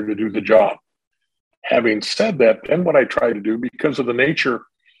lot easier to do the job. Having said that, then what I try to do, because of the nature,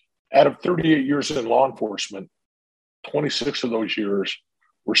 out of 38 years in law enforcement, 26 of those years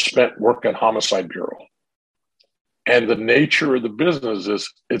were spent working homicide bureau. And the nature of the business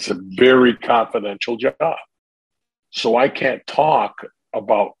is it's a very confidential job. So I can't talk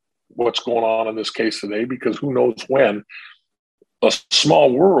about what's going on in this case today because who knows when. A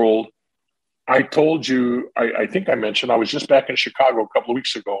small world. I told you, I think I mentioned, I was just back in Chicago a couple of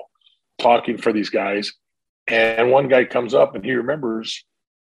weeks ago talking for these guys. And one guy comes up and he remembers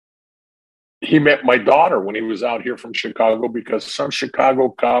he met my daughter when he was out here from Chicago because some Chicago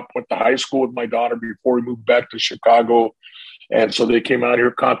cop went to high school with my daughter before he moved back to Chicago. And so they came out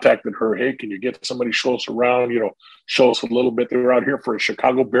here, contacted her. Hey, can you get somebody show us around, show us a little bit. They were out here for a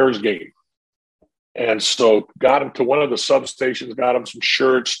Chicago Bears game. And so got him to one of the substations, got him some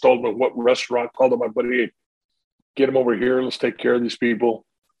shirts, told him what restaurant, called him my buddy, hey, get him over here. Let's take care of these people.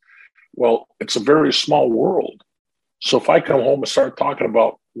 Well, it's a very small world. So if I come home and start talking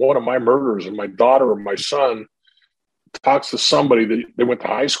about one of my murders and my daughter or my son talks to somebody that they went to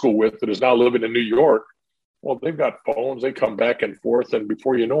high school with that is now living in New York, well, they've got phones. They come back and forth. And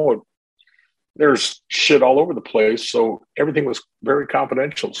before you know it, there's shit all over the place. So everything was very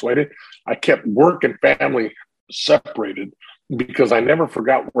confidential. So I kept work and family separated because I never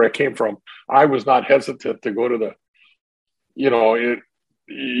forgot where I came from. I was not hesitant to go to the, you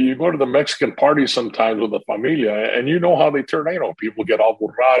go to the Mexican party sometimes with the familia and you know how they turn out. People get all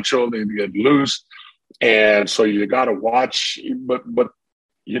borracho, they get loose. And so you got to watch, but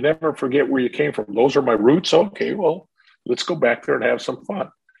you never forget where you came from. Those are my roots. Okay, well, let's go back there and have some fun.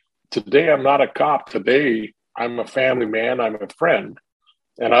 Today, I'm not a cop. Today, I'm a family man. I'm a friend.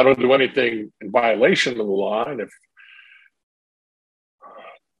 And I don't do anything in violation of the law. And if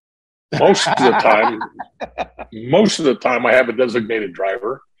most of the time I have a designated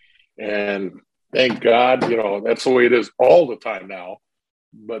driver. And thank God, that's the way it is all the time now.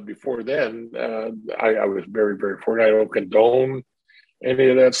 But before then, I was very, very fortunate. I don't condone any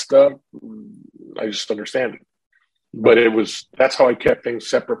of that stuff. I just understand it. But that's how I kept things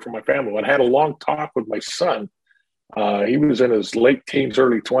separate from my family. When I had a long talk with my son, he was in his late teens,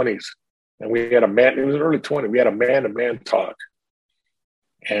 early 20s. And he was early 20s. We had a man-to-man talk.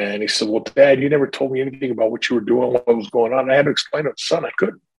 And he said, well, Dad, you never told me anything about what you were doing, what was going on. I had to explain it to son. I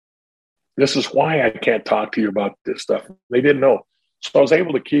couldn't. This is why I can't talk to you about this stuff. They didn't know. So I was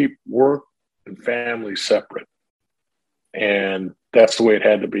able to keep work and family separate. And that's the way it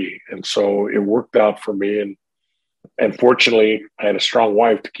had to be. And so it worked out for me. And fortunately, I had a strong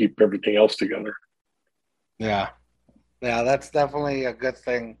wife to keep everything else together. Yeah, that's definitely a good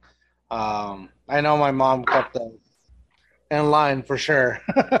thing. I know my mom kept them in line for sure.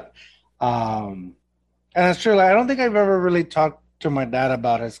 And it's true. I don't think I've ever really talked to my dad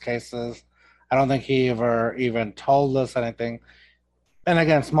about his cases. I don't think he ever even told us anything. And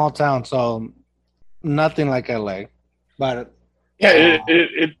again, small town, so nothing like LA. But yeah,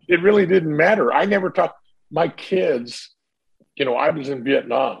 it really didn't matter. I never talked. My kids, I was in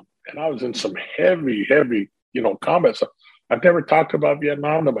Vietnam and I was in some heavy, combat stuff. I've never talked about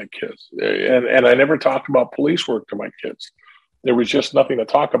Vietnam to my kids. And I never talked about police work to my kids. There was just nothing to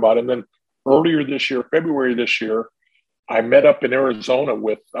talk about. And then earlier this year, February this year, I met up in Arizona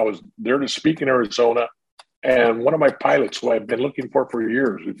I was there to speak in Arizona. And one of my pilots who I've been looking for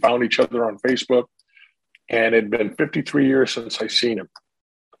years, we found each other on Facebook. And it had been 53 years since I seen him.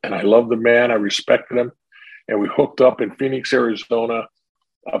 And I loved the man. I respected him. And we hooked up in Phoenix, Arizona.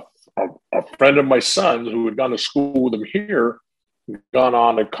 A friend of my son's who had gone to school with him here, gone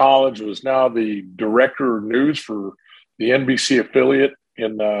on to college, was now the director of news for the NBC affiliate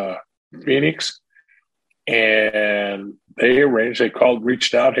in Phoenix. And they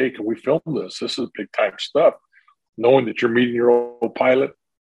reached out, hey, can we film this? This is big time stuff, knowing that you're meeting your old pilot.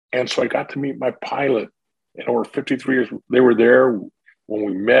 And so I got to meet my pilot. And over 53 years, they were there. When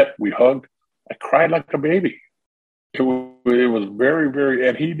we met, we hugged. I cried like a baby. It was very, very,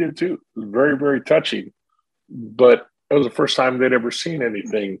 and he did too. It was very, very touching. But it was the first time they'd ever seen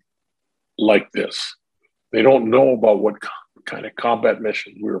anything like this. They don't know about what kind of combat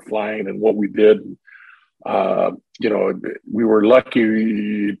missions we were flying and what we did. We were lucky.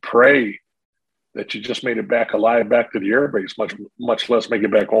 You pray that you just made it back alive, back to the airbase, much less make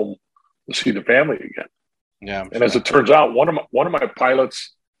it back home to see the family again. Yeah. And as it turns out, one of my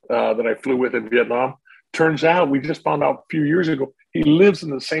pilots that I flew with in Vietnam, turns out we just found out a few years ago, he lives in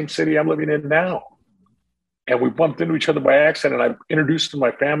the same city I'm living in now. And we bumped into each other by accident. And I introduced him to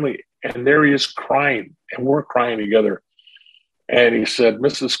my family, and there he is crying, and we're crying together. And he said,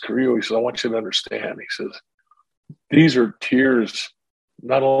 Mrs. Carrillo, he said, I want you to understand. He says, these are tears,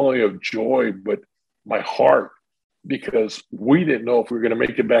 not only of joy, but my heart, because we didn't know if we were going to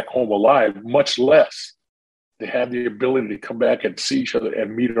make it back home alive, much less to have the ability to come back and see each other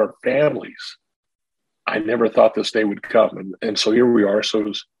and meet our families. I never thought this day would come. And so here we are. So it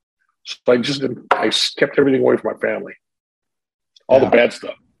was So I kept everything away from my family. All the bad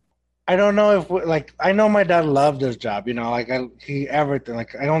stuff. I don't know if I know my dad loved his job, he everything.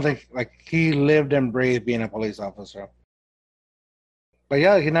 I don't think he lived and breathed being a police officer. But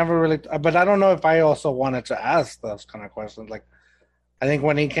yeah, he never really. But I don't know if I also wanted to ask those kind of questions. I think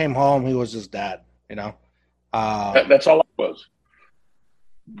when he came home, he was just dad. That's all it was.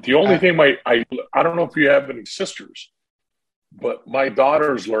 The only thing I don't know if you have any sisters, but my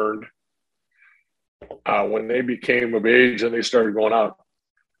daughters learned when they became of age and they started going out.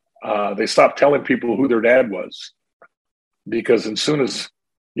 They stopped telling people who their dad was, because as soon as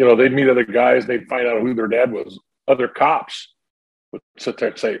they'd meet other guys, they'd find out who their dad was. Other cops would sit there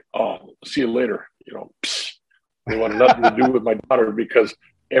and say, "Oh, see you later." Psh. They wanted nothing to do with my daughter because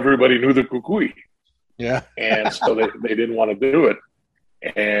everybody knew the kukui. Yeah, and so they didn't want to do it.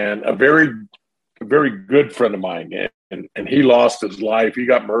 And a very, very good friend of mine, and he lost his life. He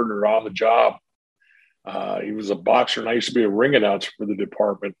got murdered on the job. He was a boxer, and I used to be a ring announcer for the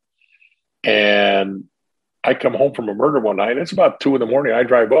department. And I come home from a murder one night. It's about 2 a.m. I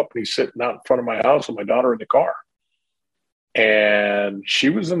drive up, and he's sitting out in front of my house with my daughter in the car. And she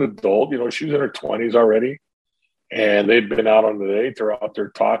was an adult, she was in her 20s already. And they'd been out on the date. They're out there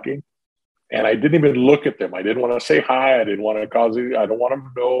talking. And I didn't even look at them. I didn't want to say hi. I didn't want to I don't want them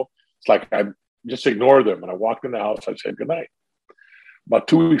to know. It's like I just ignored them. And I walked in the house. I said goodnight. About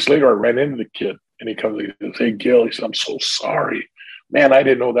 2 weeks later, I ran into the kid. And he comes and he says, "Hey, Gil," he said, "I'm so sorry. Man, I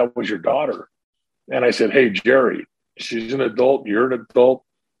didn't know that was your daughter." And I said, "Hey, Jerry, she's an adult. You're an adult.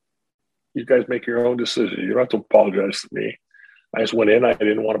 You guys make your own decision. You don't have to apologize to me. I just went in. I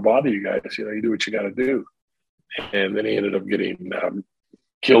didn't want to bother you guys. You do what you got to do." And then he ended up getting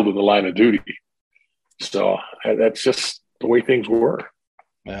killed in the line of duty. So that's just the way things were.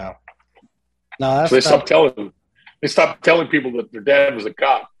 Yeah. No, so they stopped telling people that their dad was a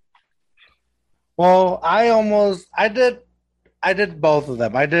cop. Well, I did both of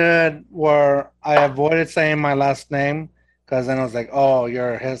them. I did where I avoided saying my last name because then I was like, "Oh,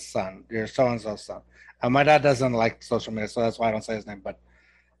 you're his son. You're so and so's son." And my dad doesn't like social media, so that's why I don't say his name. But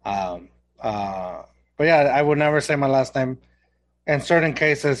yeah, I would never say my last name in certain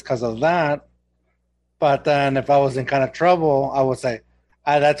cases because of that. But then if I was in kind of trouble, I would say,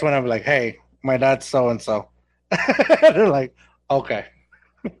 that's when I'm like, "Hey, my dad's so and so." They're like, "Okay."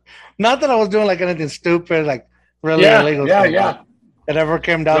 Not that I was doing anything stupid, really illegal. Yeah. It never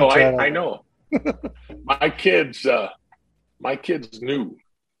came down to it. I know. My kids knew.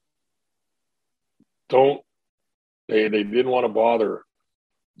 They didn't want to bother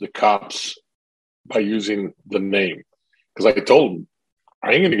the cops by using the name, because I told them,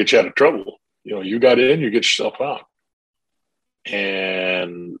 "I ain't going to get you out of trouble. You got in, you get yourself out."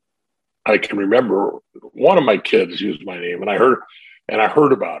 And I can remember one of my kids used my name, and I heard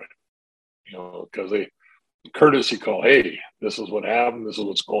about it, because they courtesy call. "Hey, this is what happened. This is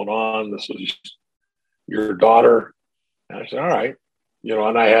what's going on. This is your daughter." And I said, "All right."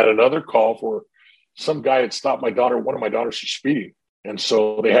 And I had another call for some guy had stopped one of my daughters for speeding. And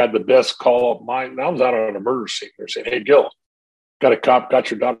so they had the desk call up mine. And I was out on a murder scene. They're saying, "Hey, Gil, got a cop,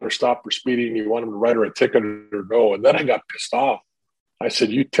 got your daughter stopped for speeding. You want him to write her a ticket or no?" And then I got pissed off. I said,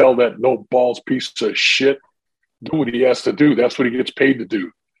 "You tell that no balls piece of shit, do what he has to do. That's what he gets paid to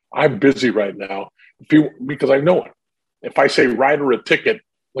do. I'm busy right now." Because I know it. If I say write her a ticket,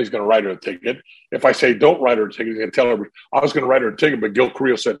 well, he's going to write her a ticket. If I say don't write her a ticket, he's going to tell her, "I was going to write her a ticket, but Gil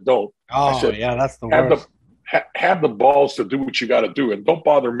Carrillo said don't." Oh, I said, yeah, that's the worst. Have the balls to do what you got to do, and don't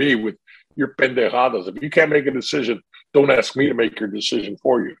bother me with your pendejadas. If you can't make a decision, don't ask me to make your decision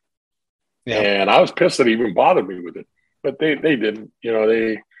for you. Yeah. And I was pissed that he even bothered me with it, but they didn't.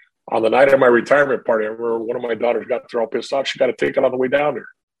 They on the night of my retirement party, I remember one of my daughters got all pissed off. She got a ticket on the way down there,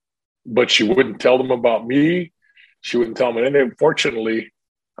 but she wouldn't tell them about me. She wouldn't tell them anything. Fortunately,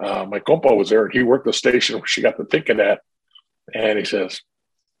 my compa was there, and he worked the station where she got the ticket at, and he says,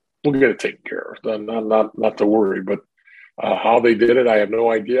 "We'll get it taken care of. Not to worry." But how they did it, I have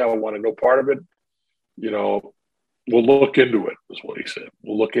no idea. I want no part of it. We'll look into it, is what he said.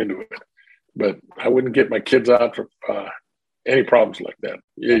 We'll look into it. But I wouldn't get my kids out for any problems like that.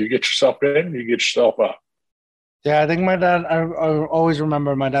 Yeah, you get yourself in, you get yourself out. Yeah, I think my dad, I always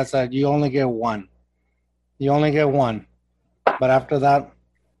remember my dad said, "You only get one. You only get one." But after that,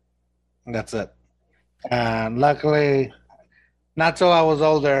 that's it. And luckily, not till I was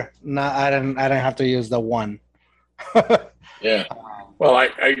older, I didn't have to use the one. Yeah. Well,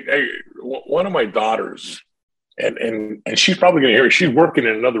 one of my daughters, and she's probably going to hear it. She's working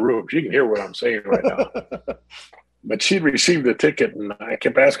in another room. She can hear what I'm saying right now. But she'd received the ticket, and I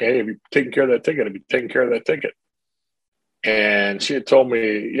kept asking, "Hey, have you taken care of that ticket? Have you taken care of that ticket?" And she had told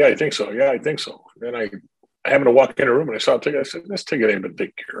me, yeah, I think so. Yeah, I think so. And I happened to walk in her room and I saw a ticket. I said, this ticket ain't been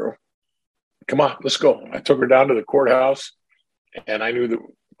taken care of. Come on, let's go. I took her down to the courthouse, and I knew the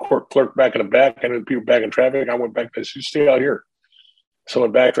court clerk back in the back. I knew the people back in traffic. I went back. I said, stay out here. So I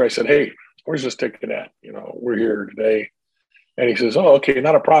went back there. I said, hey, where's this ticket at? We're here today. And he says, oh, okay,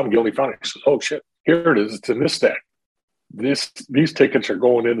 not a problem, Gildy. Found it. He says, oh, shit, here it is. It's in this stack. These tickets are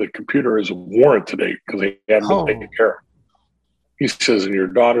going in the computer as a warrant today because they haven't been taken care of. He says, and your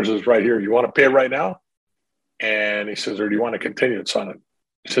daughter's is right here. You want to pay it right now? And he says, or do you want a continuance on it?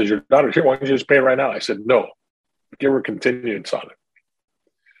 He says, your daughter's here. Why don't you just pay it right now? I said, no, give her a continuance on it.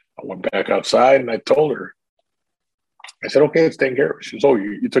 I went back outside and I told her, I said, okay, it's taken care of. She says, oh,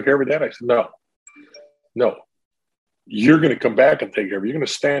 you took care of that? I said, no. You're going to come back and take care of it. You're going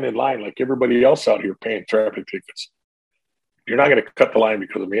to stand in line like everybody else out here paying traffic tickets. You're not going to cut the line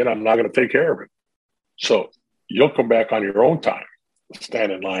because of me, and I'm not going to take care of it. So you'll come back on your own time,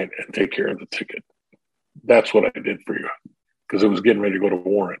 stand in line, and take care of the ticket. That's what I did for you because it was getting ready to go to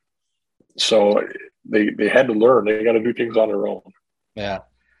warrant. So they had to learn. They got to do things on their own. Yeah.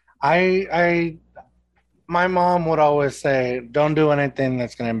 My mom would always say, don't do anything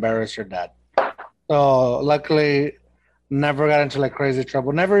that's going to embarrass your dad. So luckily, never got into like crazy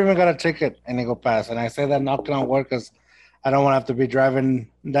trouble. Never even got a ticket in Eagle Pass. And I say that knocking on wood because I don't want to have to be driving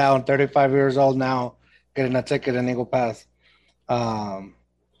down 35 years old now, getting a ticket in Eagle Pass.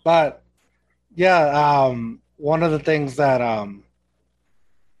 But yeah, one of the things that,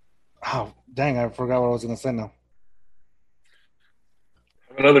 oh, dang, I forgot what I was going to say now.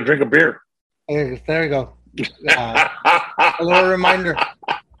 Have another drink of beer. Hey, there you go. A little reminder.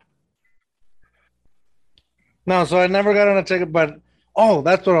 No, so I never got on a ticket, but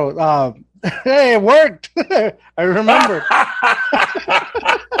that's what I was. Hey, it worked. I remember.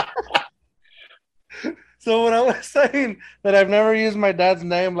 So when I was saying that I've never used my dad's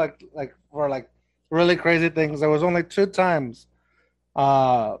name like for like really crazy things, there was only 2 times,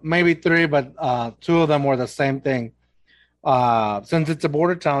 maybe 3, but 2 of them were the same thing. Since it's a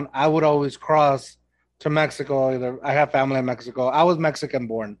border town, I would always cross to Mexico. I have family in Mexico. I was Mexican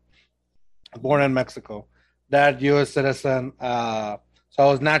born in Mexico. Dad, U.S. citizen. So I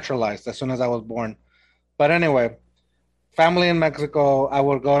was naturalized as soon as I was born. But anyway, family in Mexico, I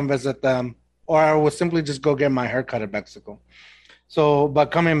would go and visit them, or I would simply just go get my haircut in Mexico. So,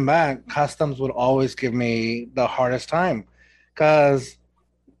 but coming back, customs would always give me the hardest time because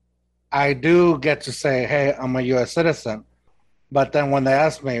I do get to say, hey, I'm a U.S. citizen. But then when they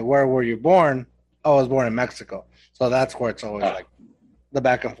ask me, where were you born? I was born in Mexico. So that's where it's always like the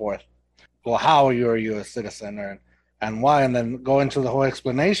back and forth. Well, how you're a U.S. citizen and why? And then go into the whole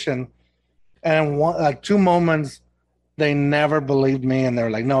explanation. And like 2 moments, they never believed me. And they're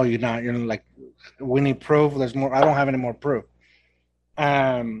like, no, you're not. You're like, we need proof. There's more. I don't have any more proof.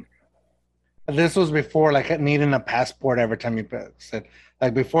 This was before like needing a passport every time you said,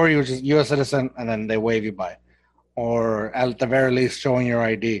 like before you were just U.S. citizen and then they wave you by. Or at the very least showing your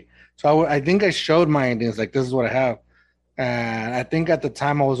ID. So I think I showed my ID. It's like, this is what I have. And I think at the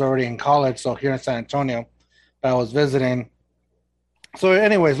time I was already in college. So here in San Antonio, I was visiting. So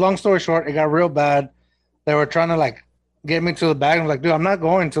anyways, long story short, it got real bad. They were trying to like get me to the back. I'm like, dude, I'm not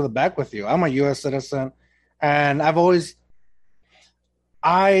going to the back with you. I'm a U.S. citizen. And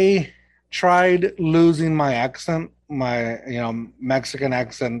I tried losing my accent, my, Mexican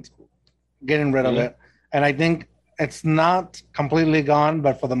accent, getting rid of it. And I think it's not completely gone,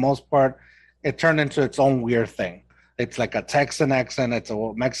 but for the most part, it turned into its own weird thing. It's like a Texan accent, it's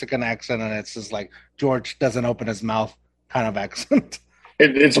a Mexican accent, and it's just like George doesn't open his mouth kind of accent.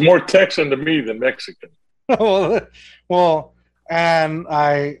 It's more Texan to me than Mexican. well, and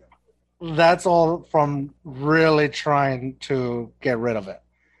that's all from really trying to get rid of it,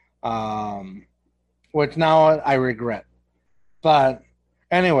 which now I regret. But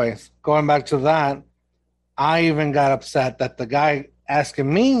anyways, going back to that, I even got upset that the guy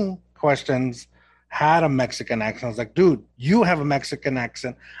asking me questions had a Mexican accent. I was like, dude, you have a Mexican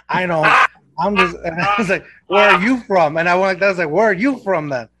accent. I know. I'm just, and I was like, where are you from? And I was like, where are you from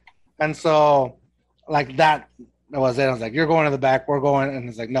then? And so like that was it. I was like, you're going to the back. We're going. And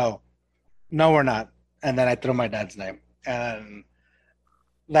he's like, no, we're not. And then I threw my dad's name. And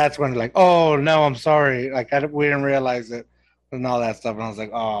that's when like, oh no, I'm sorry. Like we didn't realize it. And all that stuff, and I was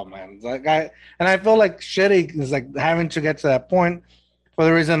like, "Oh man!" Like I feel like shitty is like having to get to that point for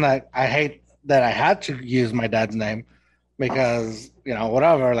the reason that I hate that I had to use my dad's name because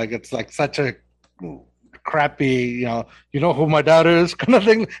whatever. Like it's like such a crappy, you know who my dad is kind of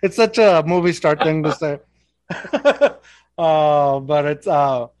thing. It's such a movie star thing to say. But it's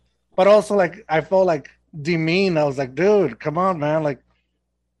but also like I felt like demeaned. I was like, dude, come on, man. Like,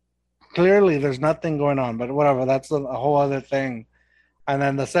 clearly there's nothing going on, but whatever. That's a whole other thing. And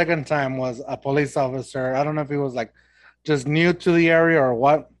then the second time was a police officer. I don't know if he was like just new to the area or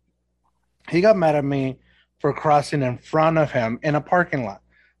what. He got mad at me for crossing in front of him in a parking lot,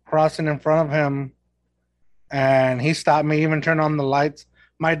 crossing in front of him. And he stopped me, even turned on the lights.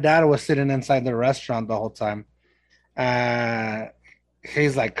 My dad was sitting inside the restaurant the whole time.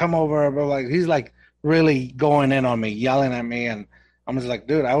 He's like, come over. But like, he's like really going in on me, yelling at me. And I'm just like,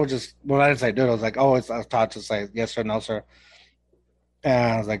 dude, I didn't say dude. I was like, I was taught to say yes or no, sir.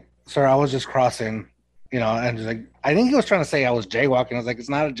 And I was like, sir, I was just crossing, and he's like, I think he was trying to say I was jaywalking. I was like, it's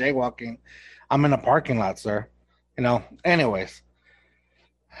not a jaywalking. I'm in a parking lot, sir. Anyways,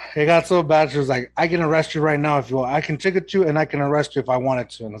 it got so bad. She was like, I can arrest you right now if you want. I can ticket you and I can arrest you if I wanted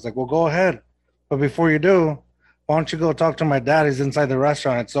to. And I was like, well, go ahead. But before you do, why don't you go talk to my dad? He's inside the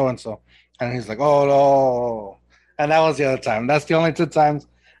restaurant at so-and-so. And he's like, oh, no. And that was the other time. That's the only 2 times.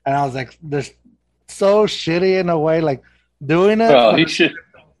 And I was like, this so shitty in a way, like doing it. Well, he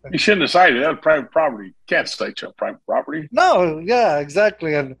shouldn't have cited that private property. Can't cite you on private property. No, yeah,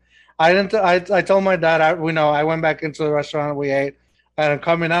 exactly. And I didn't. I told my dad. I went back into the restaurant. We ate, and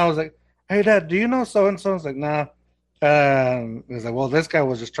coming out, I was like, "Hey, Dad, do you know so and so?" I was like, "Nah." He's like, "Well, this guy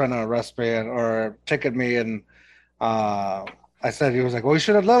was just trying to arrest me or ticket me." And I said, he was like, "Well, you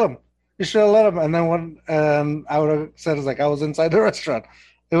should have let him. You should have let him." And then when I would have said, "It's like I was inside the restaurant."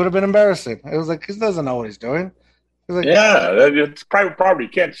 It would have been embarrassing. It was like he doesn't know what he's doing. Like, yeah, it's private property.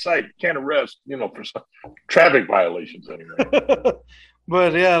 You can't cite, you can't arrest, for some traffic violations anyway.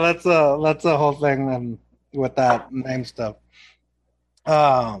 But yeah, that's a whole thing and with that name stuff.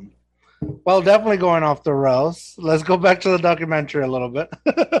 Well, definitely going off the rails. Let's go back to the documentary a little bit.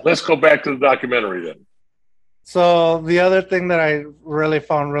 Let's go back to the documentary then. So the other thing that I really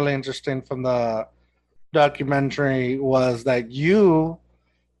found really interesting from the documentary was that you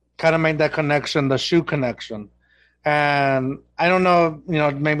kind of made that connection, the shoe connection. And I don't know,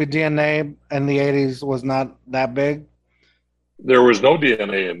 maybe DNA in the 80s was not that big. There was no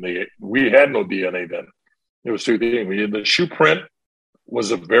DNA we had no DNA then. It was 2 things. The shoe print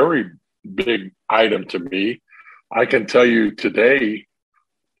was a very big item to me. I can tell you today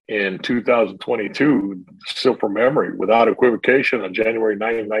in 2022, still from memory, without equivocation, on January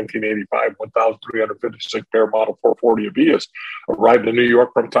 9, 1985, 1,356 pair model 440 Avias arrived in New York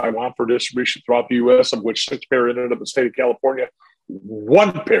from Taiwan for distribution throughout the U.S., of which 6 pair ended up in the state of California.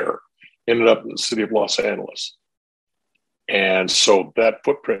 1 pair ended up in the city of Los Angeles. And so that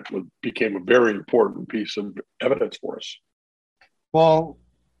footprint became a very important piece of evidence for us. Well,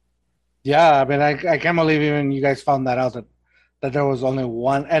 yeah, I mean, I can't believe even you guys found that out, that there was only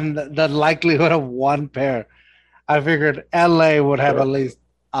 1, and the likelihood of 1 pair. I figured LA would have at least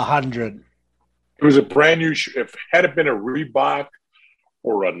 100. It was a brand new shoe. If had it been a Reebok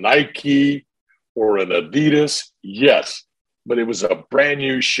or a Nike or an Adidas, yes, but it was a brand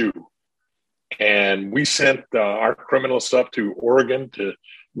new shoe. And we sent our criminals up to Oregon to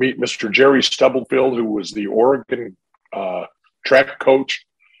meet Mr. Jerry Stubblefield, who was the Oregon track coach,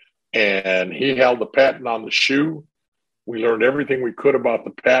 and he held the patent on the shoe. We learned everything we could about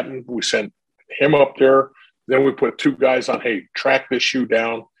the patent. We sent him up there. Then we put 2 guys on, hey, track this shoe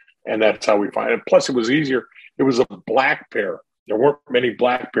down, and that's how we find it. Plus, it was easier. It was a black pair. There weren't many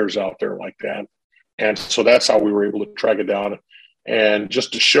black pairs out there like that. And so that's how we were able to track it down. And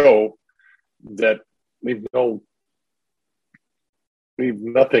just to show that leave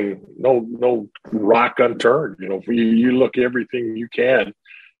nothing, no rock unturned. If you look everything you can,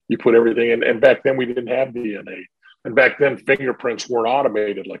 you put everything in. And back then we didn't have DNA. And back then fingerprints weren't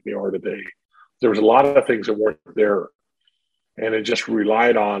automated like they are today. There was a lot of things that weren't there. And it just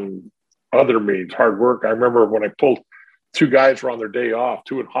relied on other means, hard work. I remember when I pulled 2 guys were on their day off,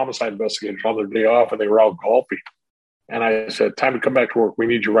 2 homicide investigators on their day off, and they were out golfing. And I said, time to come back to work. We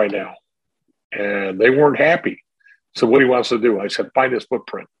need you right now. And they weren't happy. So what do you want us to do? I said, find this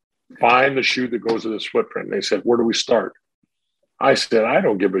footprint. Find the shoe that goes to this footprint. And they said, where do we start? I said, I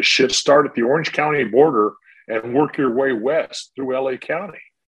don't give a shit. Start at the Orange County border and work your way west through LA County.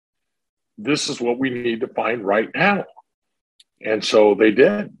 This is what we need to find right now. And so they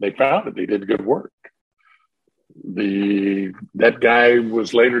did. They found it. They did good work. That guy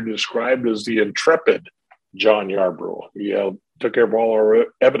was later described as the intrepid John Yarbrough. He took care of all our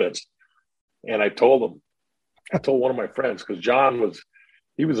evidence. And I told one of my friends, because John was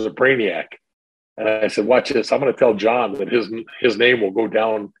a brainiac. And I said, watch this. I'm going to tell John that his name will go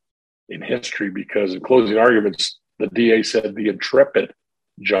down in history because in closing arguments, the DA said the intrepid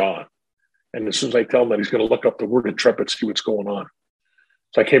John. And as soon as I tell him that, he's going to look up the word intrepid, see what's going on.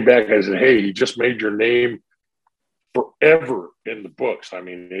 So I came back and I said, hey, you just made your name forever in the books. I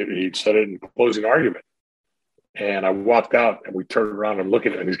mean, he said it in the closing argument. And I walked out and we turned around and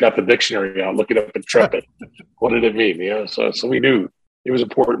looking at it. And he's got the dictionary out, looking up intrepid. What did it mean? You know, so we knew it was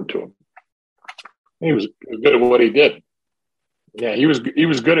important to him. He was good at what he did. Yeah, he was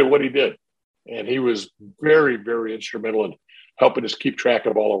good at what he did. And he was very, very instrumental in helping us keep track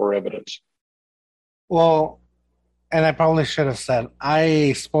of all of our evidence. Well, and I probably should have said,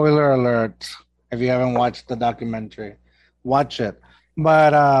 spoiler alert, if you haven't watched the documentary, watch it.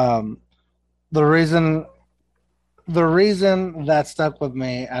 But the reason that stuck with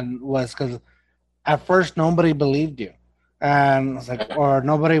me was because at first nobody believed you. And it's like, or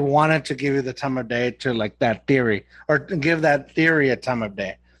nobody wanted to give you the time of day to like that theory, or to give that theory a time of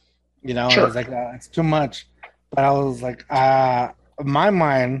day. You know, Sure. I was like, it's too much. But I was like, my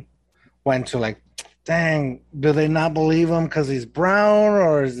mind went to like, dang, do they not believe him because he's brown,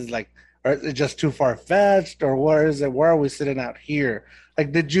 or is it just too far fetched, or where is it? Where are we sitting out here?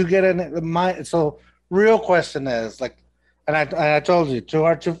 Like, did you get in so real question is like, and I told you, Too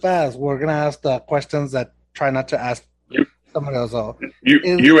Hard, Too Fast. We're gonna ask the questions that try not to ask somebody else.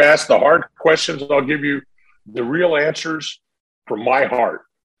 You ask the hard questions, I'll give you the real answers from my heart.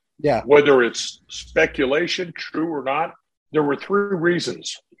 Yeah. Whether it's speculation, true or not, there were 3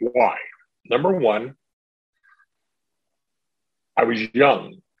 reasons why. Number one, I was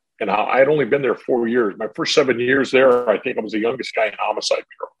young, and I had only been there 4 years. My first 7 years there, I think I was the youngest guy in Homicide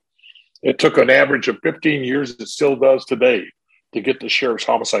Bureau. It took an average of 15 years, it still does today, to get the Sheriff's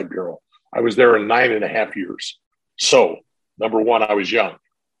Homicide Bureau. I was there in 9.5 years. So, number one, I was young.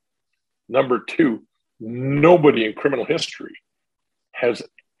 Number two, nobody in criminal history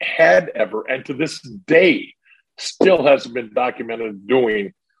had ever, and to this day, still hasn't been documented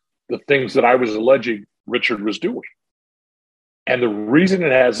doing the things that I was alleging Richard was doing. And the reason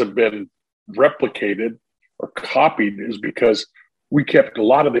it hasn't been replicated or copied is because we kept a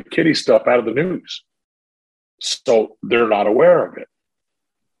lot of the kiddie stuff out of the news. So they're not aware of it.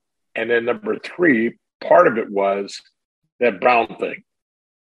 And then number 3, part of it was that Brown thing.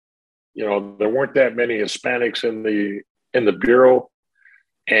 You know, there weren't that many Hispanics in the Bureau.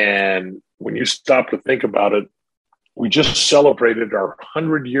 And when you stop to think about it, we just celebrated our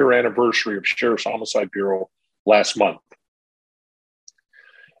 100-year anniversary of Sheriff's Homicide Bureau last month.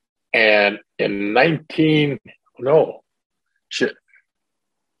 And in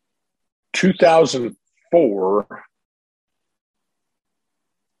 2004,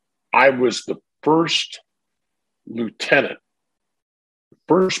 I was the first lieutenant,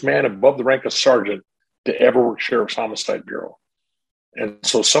 first man above the rank of sergeant to ever work Sheriff's Homicide Bureau. And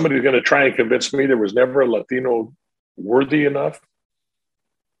so somebody's going to try and convince me there was never a Latino worthy enough.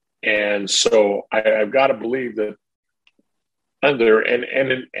 And so I've got to believe that under,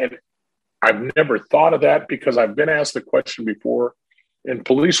 and I've never thought of that because I've been asked the question before in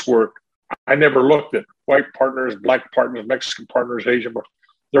police work. I never looked at white partners, black partners, Mexican partners, Asian partners.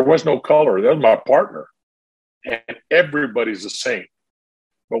 There was no color. That was my partner. And everybody's the same.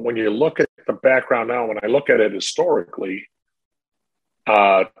 But when you look at the background now, when I look at it historically,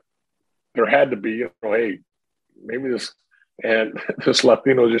 there had to be, hey, maybe this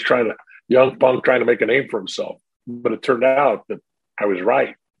Latino is just young punk trying to make a name for himself. But it turned out that I was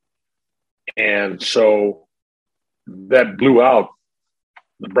right. And so that blew out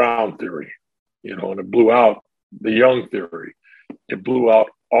the Brown theory, and it blew out the Young theory. It blew out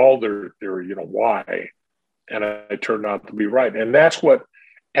all their theory, why. And I turned out to be right. And that's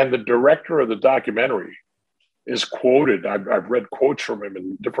and the director of the documentary is quoted. I've read quotes from him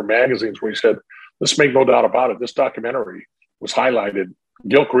in different magazines where he said, let's make no doubt about it. This documentary was highlighted.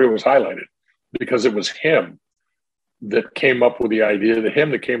 Gil Carrillo was highlighted because it was him that came up with the idea, him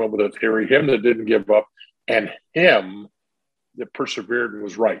that came up with the theory, him that didn't give up, and him that persevered and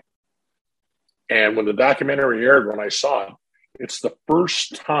was right. And when the documentary aired, when I saw it, it's the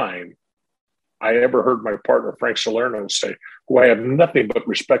first time I ever heard my partner, Frank Salerno, say, who I have nothing but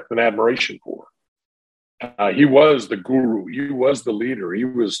respect and admiration for. He was the guru. He was the leader. He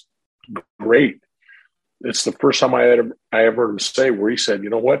was great. It's the first time I ever heard him say where he said, you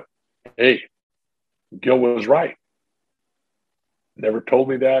know what? Hey, Gil was right. Never told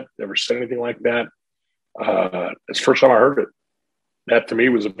me that. Never said anything like that. It's the first time I heard it. That to me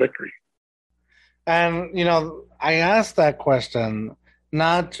was a victory. And, I asked that question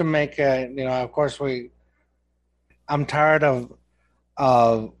not to make of course I'm tired of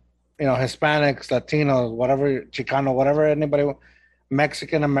Hispanics, Latinos, whatever, Chicano, whatever, anybody,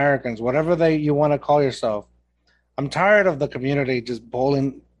 Mexican Americans, whatever you want to call yourself. I'm tired of the community just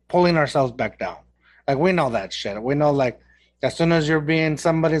pulling ourselves back down. Like, we know that shit. We know, like, As soon as you're being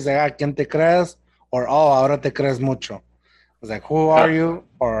somebody's like, ¿quién te crees? Or, ahora te crees mucho. It's like, who are you?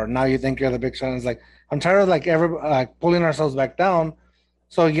 Or now you think you're the big shot. It's like, I'm tired of like pulling ourselves back down.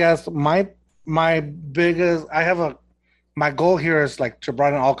 So yes, my biggest, my goal here is like to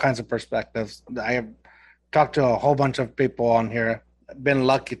broaden all kinds of perspectives. I have talked to a whole bunch of people on here, been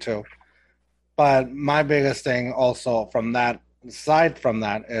lucky to. But my biggest thing also aside from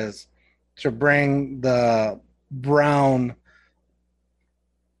that, is to bring the brown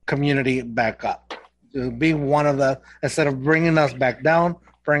community back up. To be one of instead of bringing us back down,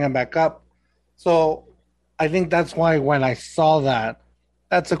 bring them back up. So I think that's why when I saw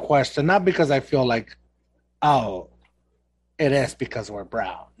that's a question, not because I feel like, oh, it is because we're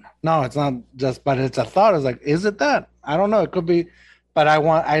brown. No, it's not just, but it's a thought. It's like, is it that? I don't know. It could be, but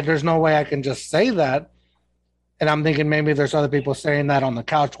there's no way I can just say that. And I'm thinking maybe there's other people saying that on the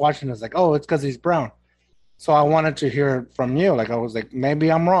couch watching. It's like, oh, it's because he's brown. So I wanted to hear it from you. Like, I was like,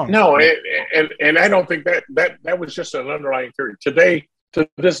 maybe I'm wrong. No, and I don't think that was just an underlying theory. Today, to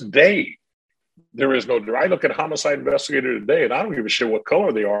this day, there is no. I look at a homicide investigator today, and I don't give a shit what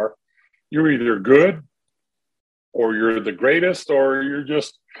color they are. You're either good, or you're the greatest, or you're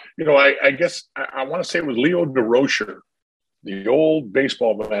just, I guess I want to say it was Leo DeRocher, the old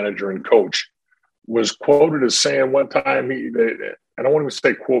baseball manager and coach, was quoted as saying one time, I don't want to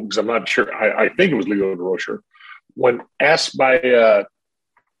say quote because I'm not sure. I think it was Leo DeRocher, when asked by a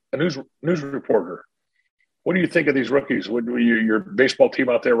news reporter, what do you think of these rookies? Your baseball team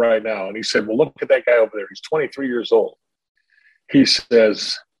out there right now? And he said, well, look at that guy over there. He's 23 years old. He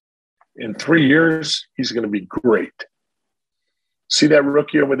says, in 3 years, he's going to be great. See that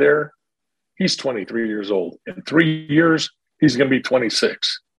rookie over there? He's 23 years old. In 3 years, he's going to be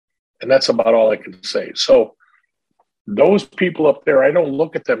 26. And that's about all I can say. So those people up there, I don't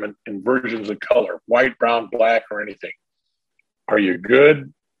look at them in versions of color, white, brown, black, or anything. Are you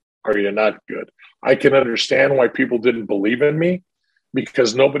good? Are you not good? I can understand why people didn't believe in me,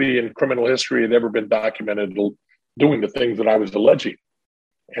 because nobody in criminal history had ever been documented doing the things that I was alleging.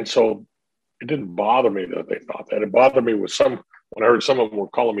 And so it didn't bother me that they thought that. It bothered me when I heard some of them were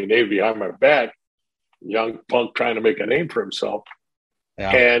calling me names behind my back, young punk trying to make a name for himself.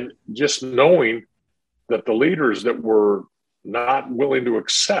 Yeah. And just knowing that the leaders that were not willing to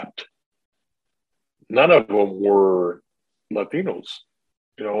accept, none of them were Latinos,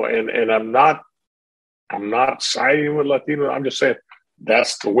 and I'm not siding with Latinos. I'm just saying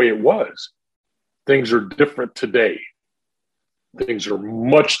that's the way it was. Things are different today. Things are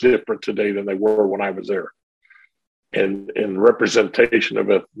much different today than they were when I was there. And in representation of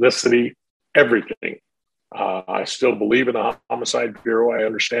ethnicity, everything. I still believe in the Homicide Bureau. I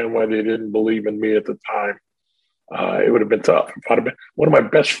understand why they didn't believe in me at the time. It would have been tough. If I'd have been one of my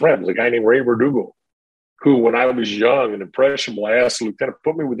best friends, a guy named Ray Verdugo, who, when I was young and impressionable, I asked the lieutenant,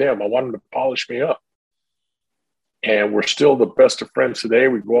 put me with him. I want him to polish me up. And we're still the best of friends today.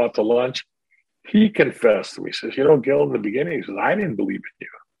 We go out to lunch. He confessed to me. He says, Gil, in the beginning, he says, I didn't believe in you.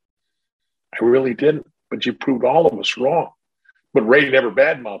 I really didn't. But you proved all of us wrong. But Ray never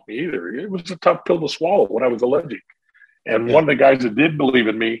badmouthed me either. It was a tough pill to swallow when I was alleged. And one of the guys that did believe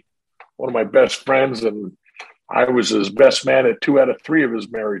in me, one of my best friends, and I was his best man at 2 out of 3 of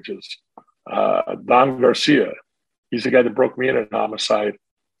his marriages, Don Garcia. He's the guy that broke me in homicide.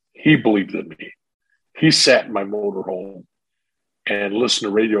 He believed in me. He sat in my motorhome and listened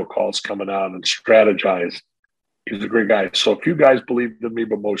to radio calls coming out and strategized. He's a great guy. So a few guys believed in me,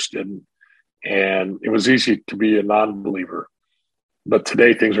 but most didn't. And it was easy to be a non-believer. But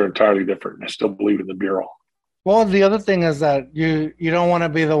today things are entirely different. I still believe in the Bureau. Well, the other thing is that you don't want to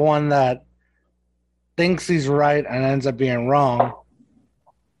be the one that thinks he's right and ends up being wrong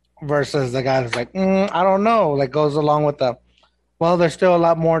versus the guy that's like, I don't know, like goes along with there's still a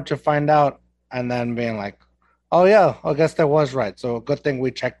lot more to find out, and then being like, oh, yeah, I guess that was right. So a good thing we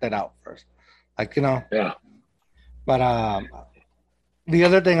checked it out first. Yeah. But the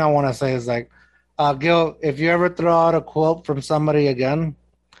other thing I want to say is Gil, if you ever throw out a quote from somebody again,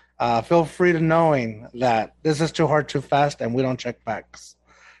 feel free to knowing that this is too hard, too fast, and we don't check facts.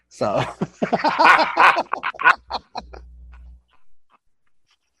 So.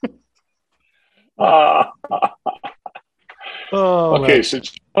 Okay,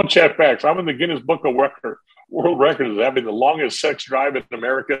 since you don't check facts, I'm in the Guinness Book of World Records as having the longest sex drive in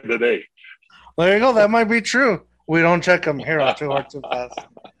America today. Well, there you go. That might be true. We don't check them here on Too Hard, Too Fast.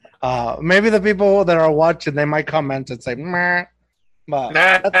 Maybe the people that are watching, they might comment and say, meh, but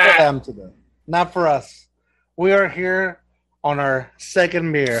that's for them to do. Not for us. We are here on our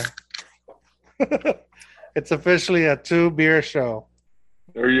second beer. It's officially a 2-beer show.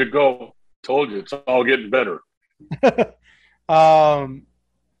 There you go. Told you, it's all getting better. So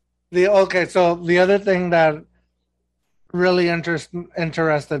the other thing that really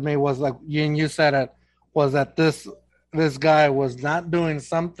interested me was like you said it was that this guy was not doing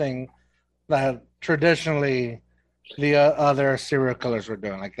something that traditionally the other serial killers were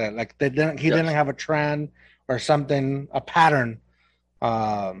doing, like that. Like he didn't have a trend or something, a pattern.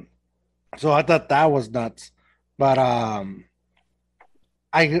 So I thought that was nuts. But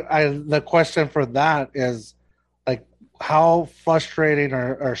the question for that is like how frustrating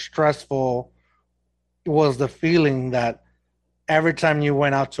or stressful was the feeling that every time you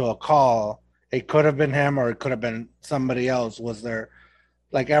went out to a call, it could have been him or it could have been somebody else. Was there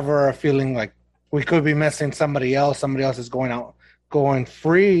like ever a feeling like we could be missing somebody else? Somebody else is going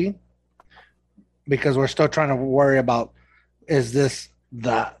free because we're still trying to worry about, is this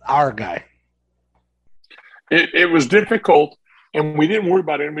our guy? It was difficult, and we didn't worry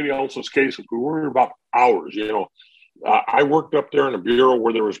about anybody else's cases. We worried about ours. I worked up there in a bureau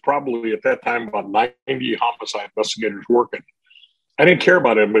where there was probably at that time about 90 homicide investigators working. I didn't care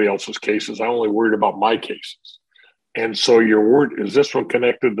about anybody else's cases. I only worried about my cases. And so you're worried, is this one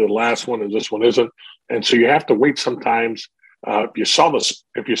connected to the last one? Is this one isn't? And so you have to wait sometimes. If you saw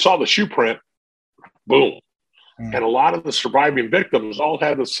the shoe print, boom. And a lot of the surviving victims all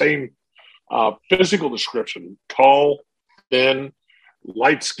had the same physical description: tall, thin,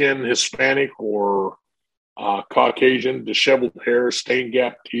 light-skinned, Hispanic or Caucasian, disheveled hair, stained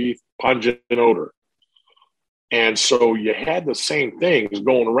gap teeth, pungent odor. And so you had the same things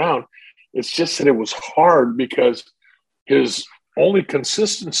going around. It's just that it was hard because his only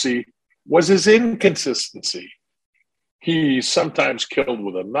consistency was his inconsistency. He sometimes killed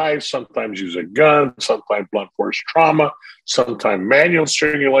with a knife, sometimes used a gun, sometimes blunt force trauma, sometimes manual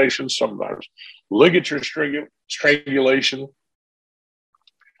strangulation, sometimes ligature strangulation,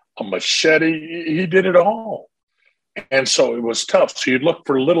 a machete. He did it all. And so it was tough. So you'd look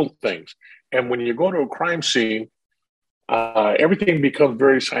for little things. And when you go to a crime scene, everything becomes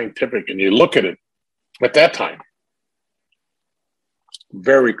very scientific, and you look at it at that time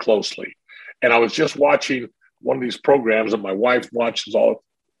very closely. And I was just watching one of these programs that my wife watches all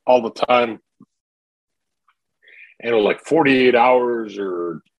the time, and it was like 48 Hours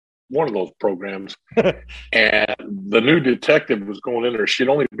or one of those programs. And the new detective was going in there. She'd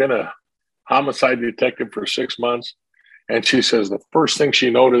only been a homicide detective for 6 months. And she says the first thing she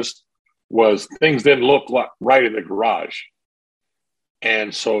noticed was things didn't look right in the garage.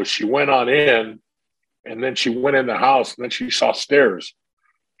 And so she went on in, and then she went in the house, and then she saw stairs.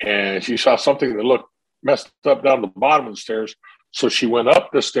 And she saw something that looked messed up down the bottom of the stairs. So she went up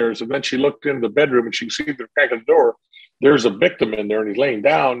the stairs, and then she looked into the bedroom, and she could see the crack of the door. There's a victim in there, and he's laying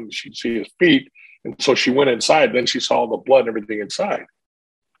down, and she could see his feet. And so she went inside. Then she saw the blood and everything inside.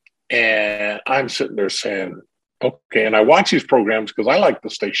 And I'm sitting there saying, okay. And I watch these programs because I like to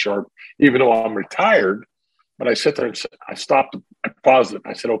stay sharp, even though I'm retired. But I sit there and I stopped, I paused it.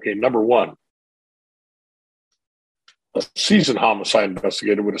 I said, okay, number one, a seasoned homicide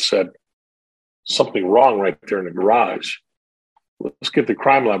investigator would have said something wrong right there in the garage. Let's get the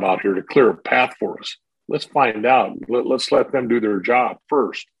crime lab out here to clear a path for us. Let's find out. Let's let them do their job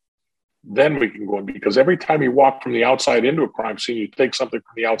first. Then we can go in, because every time you walk from the outside into a crime scene, you take something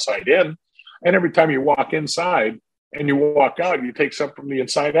from the outside in. And every time you walk inside and you walk out, you take something from the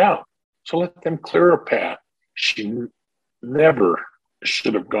inside out. So let them clear a path. She never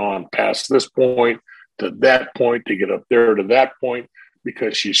should have gone past this point to that point to get up there to that point,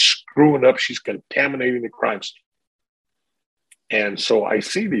 because she's screwing up. She's contaminating the crime scene. And so I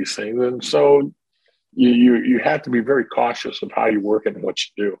see these things. And so you have to be very cautious of how you work and what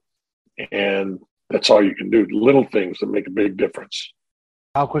you do. And that's all you can do. Little things that make a big difference.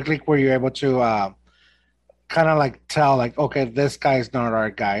 How quickly were you able to kind of like tell, like, okay, this guy's not our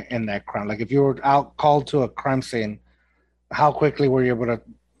guy in that crime? Like if you were out called to a crime scene, how quickly were you able to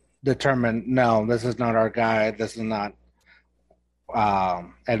determine, no, this is not our guy, this is not,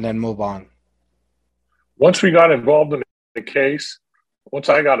 and then move on? Once we got involved in the case, once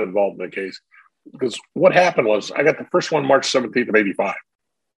I got involved in the case, because what happened was I got the first one March 17th of 85.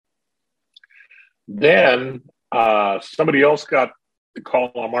 Then somebody else got the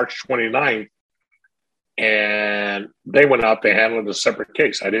call on March 29th, and they went out, they handled a separate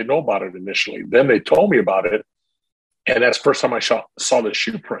case. I didn't know about it initially. Then they told me about it, and that's the first time I saw the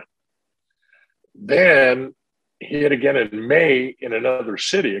shoe print. Then he hit again in May in another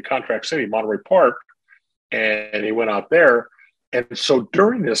city, a contract city, Monterey Park, and he went out there. And so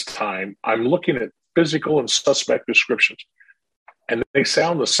during this time, I'm looking at physical and suspect descriptions, and they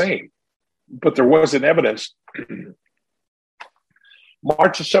sound the same, but there wasn't evidence.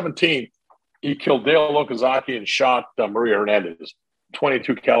 March the 17th, he killed Dale Okazaki and shot Maria Hernandez,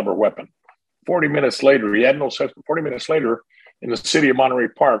 22 caliber weapon. 40 minutes later, he had no sex, but 40 minutes later, in the city of Monterey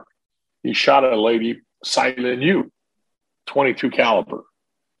Park, he shot a lady, Silent U, 22 caliber.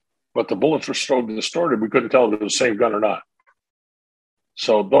 But the bullets were so distorted, we couldn't tell if it was the same gun or not.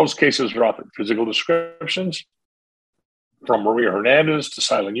 So those cases are authentic. Physical descriptions from Maria Hernandez to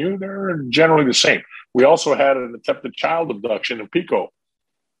Silent U, they're generally the same. We also had an attempted child abduction in Pico,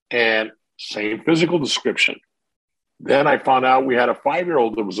 and same physical description. Then I found out we had a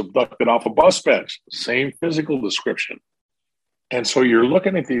 5-year-old that was abducted off a bus bench, same physical description. And so you're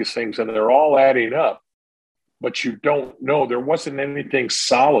looking at these things and they're all adding up, but you don't know. There wasn't anything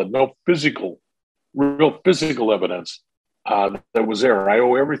solid, no real physical evidence that was there. I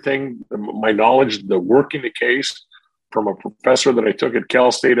owe everything, my knowledge, the working the case, from a professor that I took at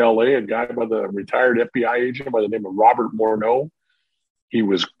Cal State LA, a guy by the retired FBI agent by the name of Robert Morneau. He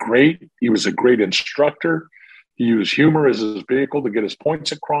was great. He was a great instructor. He used humor as his vehicle to get his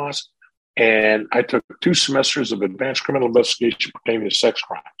points across. And I took 2 semesters of advanced criminal investigation pertaining to sex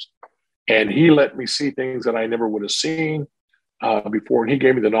crimes. And he let me see things that I never would have seen before. And he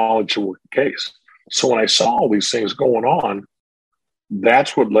gave me the knowledge to work the case. So when I saw all these things going on,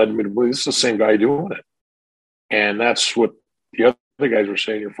 that's what led me to believe this is the same guy doing it. And that's what the other guys were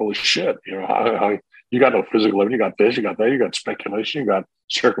saying. You're full of shit. You know, how you got no physical evidence. You got this, you got that, you got speculation, you got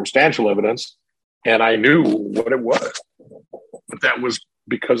circumstantial evidence. And I knew what it was. But that was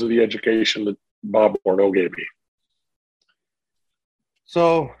because of the education that Bob Morneau gave me.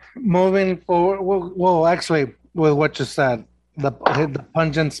 So moving forward, well, actually, with what you said, the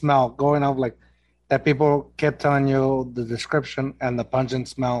pungent smell going out, like that people kept telling you the description and the pungent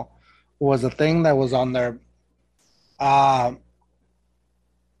smell was a thing that was on there. How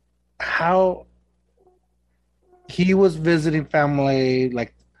he was visiting family,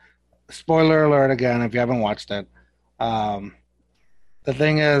 like, spoiler alert again if you haven't watched it. The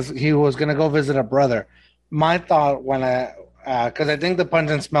thing is, he was going to go visit a brother. My thought when because I think the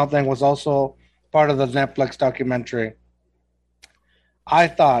pungent smell thing was also part of the Netflix documentary. I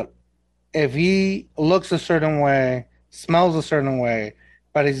thought if he looks a certain way, smells a certain way,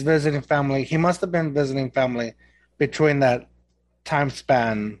 but he's visiting family, he must have been visiting family between that time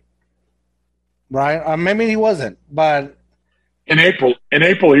span, right? Or maybe he wasn't, but in April,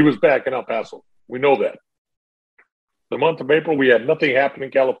 he was back in El Paso. We know that. The month of April, we had nothing happen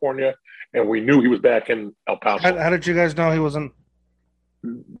in California, and we knew he was back in El Paso. How did you guys know he wasn't?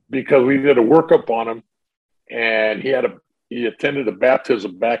 Because we did a workup on him, and he attended a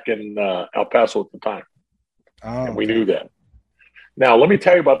baptism back in El Paso at the time. Oh, and we knew that. Now, let me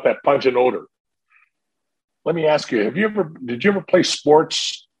tell you about that pungent odor. Let me ask you, did you ever play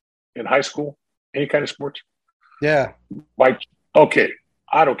sports in high school? Any kind of sports? Yeah. Okay,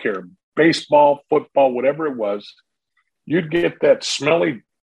 I don't care. Baseball, football, whatever it was, you'd get that smelly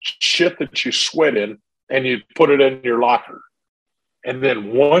shit that you sweat in, and you'd put it in your locker. And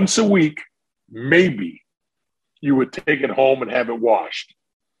then once a week, maybe, you would take it home and have it washed.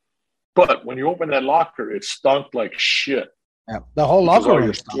 But when you open that locker, it stunk like shit. Yeah, the whole locker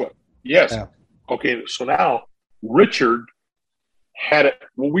room stunk. Yes. Yeah. Okay, so now Richard had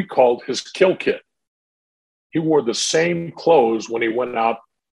what we called his kill kit. He wore the same clothes when he went out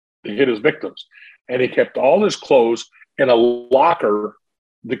to hit his victims. And he kept all his clothes in a locker,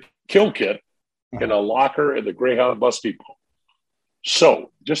 the kill kit, in a locker at the Greyhound bus depot.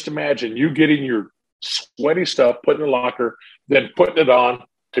 So just imagine you getting your sweaty stuff, putting in a locker, then putting it on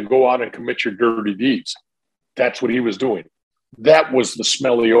to go out and commit your dirty deeds. That's what he was doing. That was the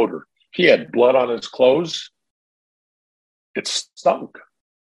smelly odor. He had blood on his clothes. It stunk.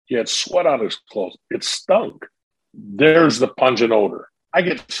 He had sweat on his clothes. It stunk. There's the pungent odor. I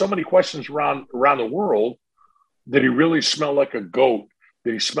get so many questions around the world. Did he really smell like a goat?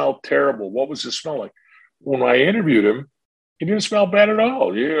 Did he smell terrible? What was his smell like? When I interviewed him, he didn't smell bad at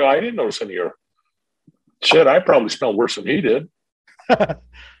all. Yeah, I didn't notice any air. Shit, I probably smelled worse than he did. Okay,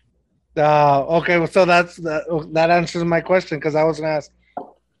 well, so that answers my question, because I was going to ask,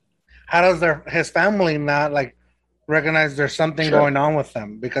 how does his family not like recognize there's something going on with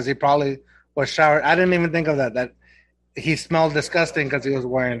them? Because he probably was showered. I didn't even think of that he smelled disgusting because he was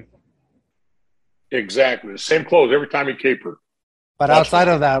wearing exactly the same clothes every time he capered. But outside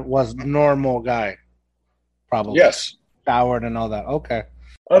of that was normal guy, probably. Yes, showered and all that. Okay.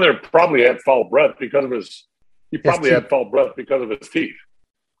 Other probably had foul breath because of his. He probably had foul breath because of his teeth.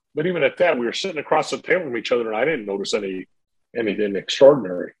 But even at that, we were sitting across the table from each other, and I didn't notice anything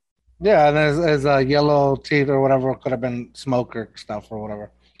extraordinary. Yeah, and his yellow teeth or whatever could have been smoke or stuff or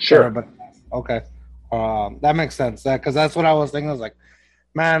whatever. Sure. But okay, that makes sense. Because that's what I was thinking. I was like,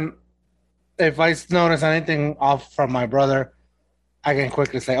 man, if I notice anything off from my brother, I can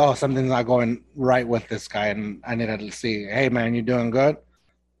quickly say, "Oh, something's not going right with this guy," and I need to see, "Hey, man, you doing good?"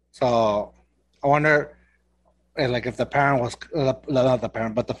 So I wonder, like, if the parent was not the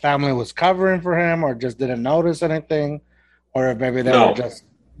parent, but the family was covering for him, or just didn't notice anything, or if maybe they were No, just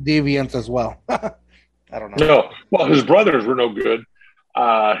deviants as well. I don't know. no. Well, his brothers were no good.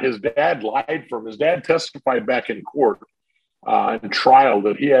 His dad lied for him. His dad testified back in court in trial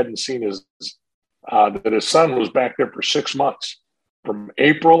that he hadn't seen that his son was back there for 6 months, from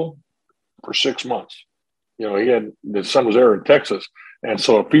April for 6 months. You know, his son was there in Texas, and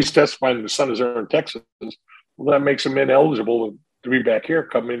so if he's testifying his son is there in Texas, well, that makes him ineligible to be back here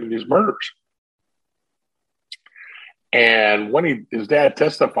coming into these murders. And when his dad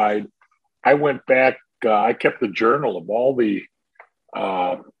testified, I went back. I kept the journal of all the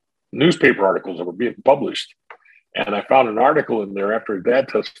newspaper articles that were being published. And I found an article in there after his dad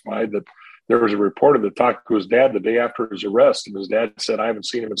testified that there was a reporter that talked to his dad the day after his arrest. And his dad said, I haven't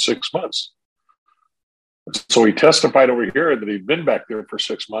seen him in 6 months. So he testified over here that he'd been back there for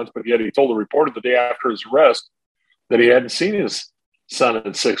 6 months, but yet he told the reporter the day after his arrest that he hadn't seen his son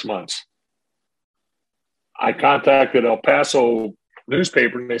in 6 months. I contacted El Paso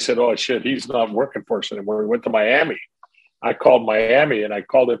newspaper and they said, oh, shit, he's not working for us anymore. He went to Miami. I called Miami and I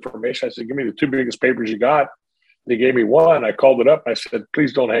called information. I said, give me the 2 biggest papers you got. They gave me one. I called it up. I said,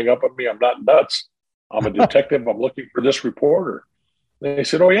 please don't hang up on me. I'm not nuts. I'm a detective. I'm looking for this reporter. And they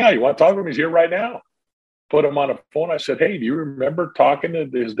said, oh, yeah, you want to talk to him? He's here right now. Put him on a phone. I said, hey, do you remember talking to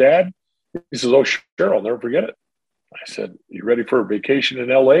his dad? He says, oh, sure. I'll never forget it. I said, you ready for a vacation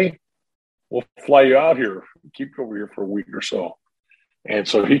in L.A.? We'll fly you out here. Keep you over here for a week or so. And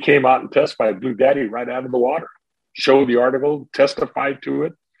so he came out and testified, blew Daddy right out of the water, showed the article, testified to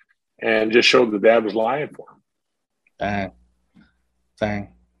it, and just showed the dad was lying for him.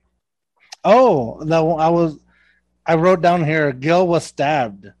 Dang. Oh, I wrote down here, Gil was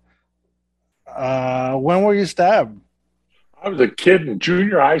stabbed. When were you stabbed? I was a kid in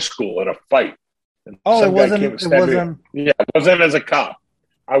junior high school at a fight. And it wasn't. Yeah, it wasn't as a cop.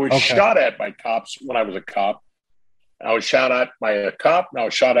 I was shot at by cops when I was a cop. I was shot at by a cop, and I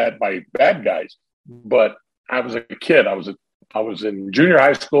was shot at by bad guys. But I was a kid. I was in junior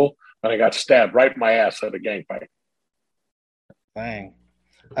high school, and I got stabbed right in my ass at a gang fight. Dang.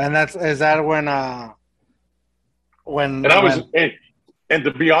 And is that when and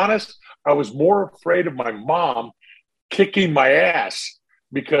to be honest, I was more afraid of my mom kicking my ass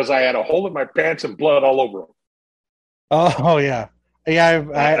because I had a hole in my pants and blood all over them. Oh yeah. Yeah,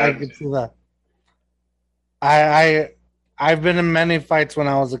 I can see that. I've been in many fights when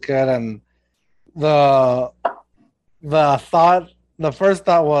I was a kid, and the first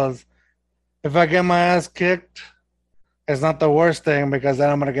thought was, if I get my ass kicked, it's not the worst thing because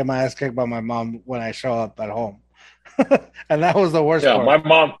then I'm gonna get my ass kicked by my mom when I show up at home, and that was the worst. Yeah, part.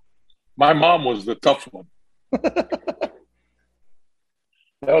 my mom was the tough one. That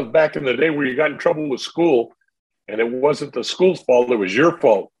was back in the day where you got in trouble with school. And it wasn't the school's fault; it was your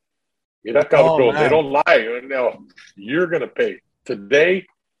fault. You're not going to go. They don't lie. No, you're going to pay. Today,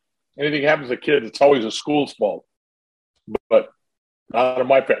 anything happens to kids, it's always the school's fault. But not in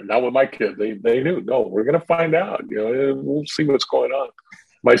my family. Not with my kids. They knew. No, we're going to find out. You know, we'll see what's going on.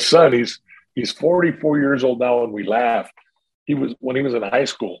 My son, he's 44 years old now, and we laugh. When he was in high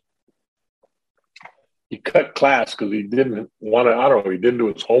school. He cut class because he didn't want to, I don't know, he didn't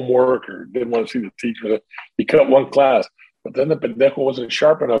do his homework or didn't want to see the teacher. He cut one class, but then the pendejo wasn't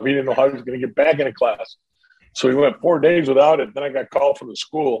sharp enough. He didn't know how he was going to get back into class. So he went 4 days without it. Then I got called from the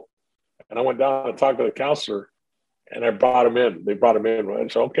school, and I went down and talked to the counselor, and I brought him in. They brought him in. I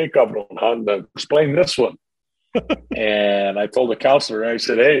said, okay, Cabron, explain this one. And I told the counselor, I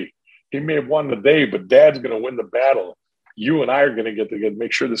said, hey, he may have won the day, but Dad's going to win the battle. You and I are going to get to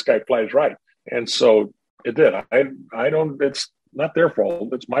make sure this guy flies right. And so it did. I don't, it's not their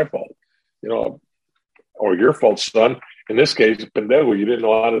fault. It's my fault, you know, or your fault, son. In this case, pendejo, you didn't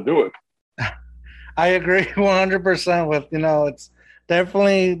know how to do it. I agree 100% with, it's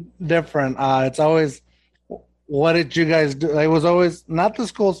definitely different. It's always, what did you guys do? It was always not the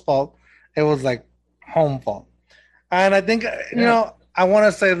school's fault. It was like home fault. And I think, I want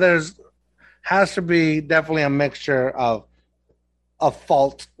to say has to be definitely a mixture of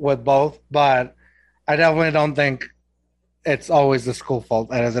fault with both, but I definitely don't think it's always the school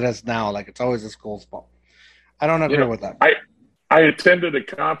fault as it is now. Like, it's always the school's fault. I don't agree with that. I attended a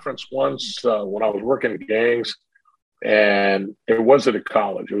conference once when I was working in gangs, and it wasn't a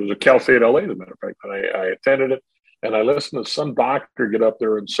college. It was a Cal State LA, as a matter of fact. And I attended it, and I listened to some doctor get up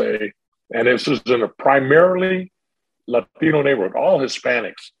there and say, and this is in a primarily Latino neighborhood, all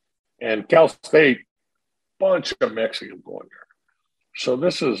Hispanics. And Cal State, bunch of Mexicans going there. So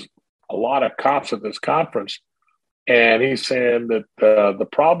this is a lot of cops at this conference. And he's saying that the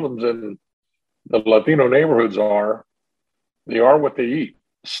problems in the Latino neighborhoods they are what they eat.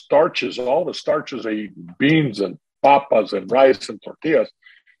 Starches, all the starches they eat, beans and papas and rice and tortillas,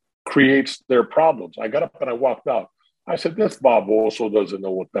 creates their problems. I got up and I walked out. I said, this Bob also doesn't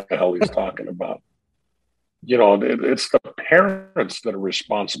know what the hell he's talking about. You know, it's the parents that are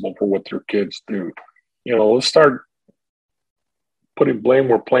responsible for what their kids do. You know, let's start putting blame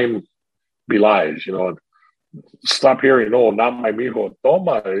where blame belies, you know. Stop hearing, oh, not my mijo.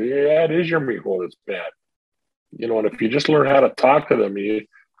 Toma, yeah, it is your mijo that's bad. You know, and if you just learn how to talk to them,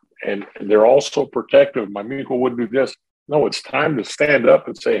 and they're also protective, my mijo would do this. No, it's time to stand up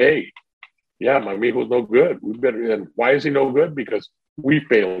and say, hey, yeah, my mijo's no good. And why is he no good? Because we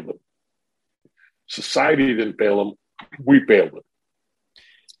failed him. Society didn't fail him. We failed him.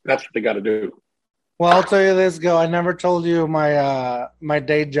 That's what they got to do. Well, I'll tell you this, Gil. I never told you my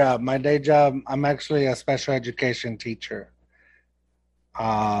day job. My day job, I'm actually a special education teacher.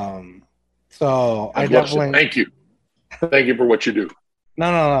 So I definitely thank you for what you do.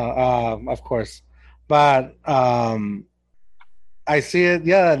 No. Of course, but I see it.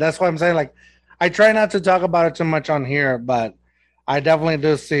 Yeah, that's why I'm saying. Like, I try not to talk about it too much on here, but I definitely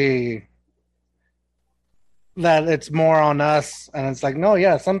do see that it's more on us. And it's like, no,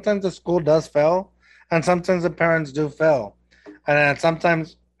 yeah, sometimes the school does fail. And sometimes the parents do fail. And then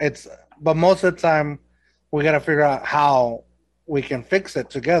sometimes but most of the time, we got to figure out how we can fix it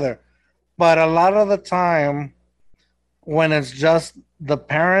together. But a lot of the time, when it's just the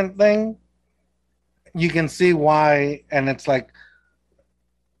parent thing, you can see why. And it's like,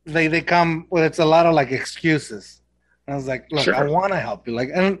 they come with, it's a lot of like excuses. And I was like, look, sure. I want to help you.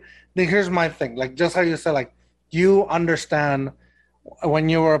 Like, and here's my thing. Like, just how you said, like, you understand when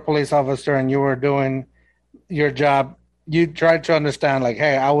you were a police officer and you were doing your job, you tried to understand, like,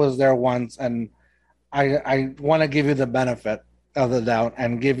 hey, I was there once, and I want to give you the benefit of the doubt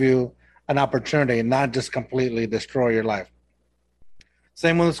and give you an opportunity, not just completely destroy your life.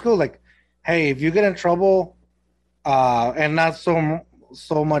 Same with the school. Like, hey, if you get in trouble, and not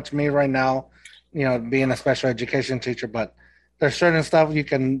so much me right now, you know, being a special education teacher, but there's certain stuff you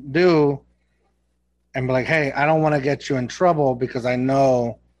can do and be like, hey, I don't want to get you in trouble because I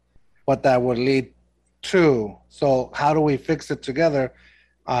know what that would lead to. So how do we fix it together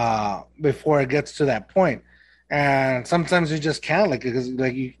before it gets to that point? And sometimes you just can't, like, because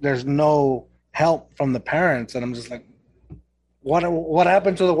like there's no help from the parents. And I'm just like, what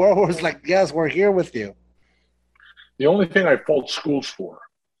happened to the world where it's like, yes, we're here with you? The only thing I fault schools for,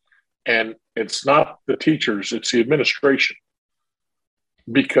 and it's not the teachers, it's the administration,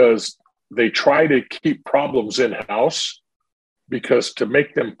 because they try to keep problems in-house, because to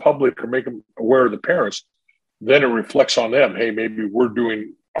make them public or make them aware of the parents, then it reflects on them. Hey, maybe we're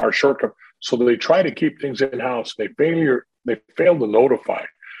doing our shortcut. So they try to keep things in-house. They fail to notify.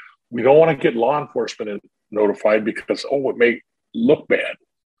 We don't want to get law enforcement notified because, it may look bad.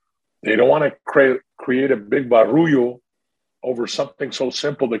 They don't want to create a big barullo over something so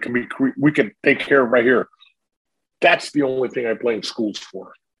simple that we can take care of right here. That's the only thing I blame schools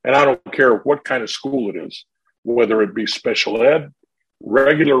for. And I don't care what kind of school it is, whether it be special ed,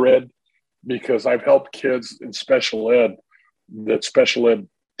 regular ed, because I've helped kids in special ed that special ed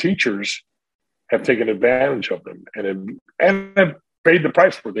teachers have taken advantage of them and have paid the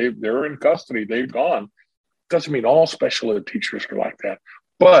price for. They're in custody. They've gone. Doesn't mean all special ed teachers are like that,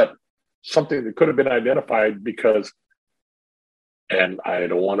 but something that could have been identified because, and I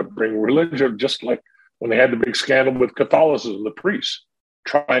don't want to bring religion, just like when they had the big scandal with Catholicism, the priests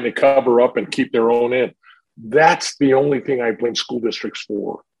trying to cover up and keep their own in. That's the only thing I blame school districts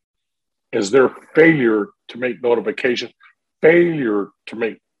for, is their failure to make notifications, failure to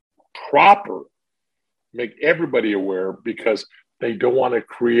make everybody aware, because they don't want to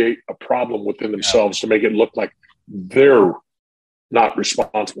create a problem within themselves to make it look like they're not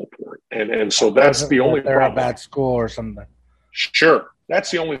responsible for it. And so that's the only they're problem. A bad school or something. Sure.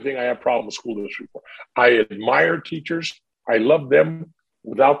 That's the only thing I have problem with school district for. I admire teachers. I love them.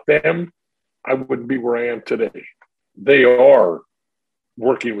 Without them, I wouldn't be where I am today. They are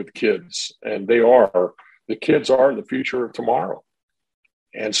working with kids, and the kids are the future of tomorrow.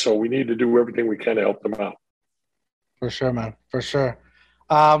 And so we need to do everything we can to help them out. For sure, man. For sure.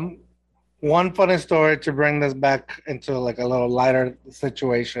 One funny story to bring this back into like a little lighter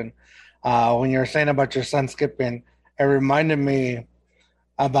situation. When you were saying about your son skipping, it reminded me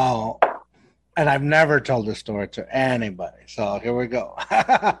about, and I've never told this story to anybody. So here we go.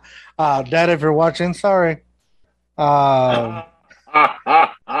 Dad, if you're watching, sorry.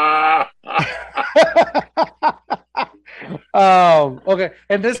 Okay,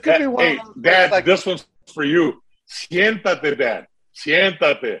 and this could be one Hey, of those Dad, like, this one's for you. Siéntate, Dad.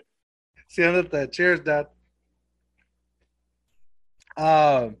 Siéntate. siéntate. Cheers, Dad.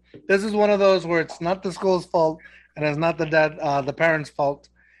 This is one of those where it's not the school's fault and it's not the parents' fault.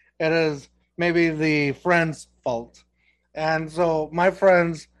 It is maybe the friends' fault. And so my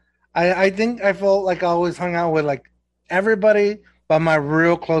friends, I think I felt like I always hung out with like everybody, but my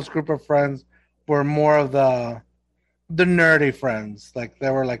real close group of friends were more of the nerdy friends. Like they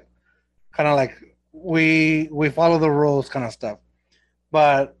were like kind of like we follow the rules kind of stuff.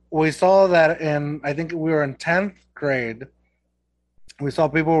 But we saw that in I think we were in 10th grade. We saw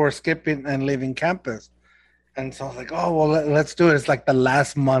people were skipping and leaving campus. And so I was like, oh well, let's do it. It's like the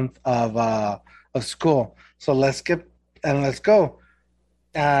last month of school. So let's skip and let's go.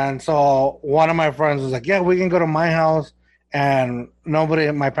 And so one of my friends was like, yeah, we can go to my house and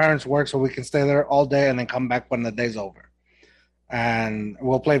my parents work, so we can stay there all day and then come back when the day's over. And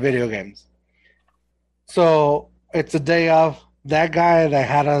we'll play video games. So it's a day off. That guy that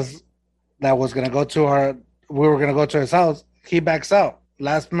had us, that was going to go to we were going to go to his house, he backs out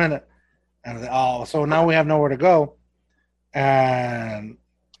last minute. And I was like, oh, so now we have nowhere to go. And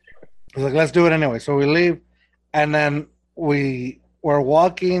I was like, let's do it anyway. So we leave. And then we were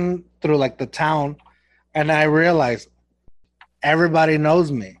walking through like the town. And I realized everybody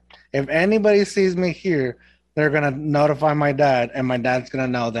knows me. If anybody sees me here, they're going to notify my dad. And my dad's going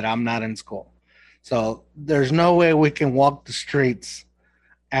to know that I'm not in school. So there's no way we can walk the streets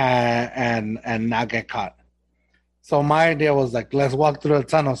and not get caught. So my idea was like, let's walk through the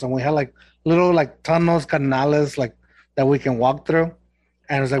tunnels. And we had like little like tunnels, canales, like that we can walk through.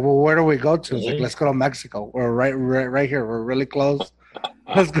 And it was like, well, where do we go to? It's like, let's go to Mexico. We're right here. We're really close.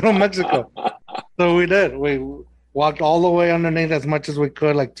 Let's go to Mexico. So we did. We walked all the way underneath as much as we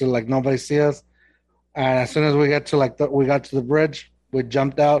could, like to like nobody see us. And as soon as we got to we got to the bridge, we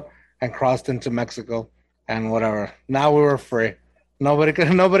jumped out and crossed into Mexico and whatever. Now we were free. Nobody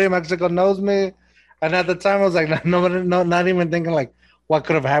in Mexico knows me. And at the time I was like, not even thinking like what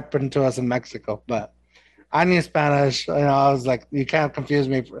could have happened to us in Mexico. But I knew Spanish. You know, I was like, you can't confuse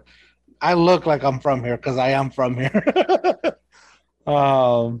me. I look like I'm from here because I am from here.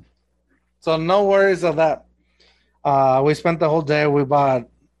 So no worries of that. We spent the whole day. We bought,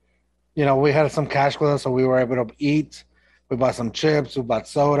 we had some cash with us, so we were able to eat. We bought some chips. We bought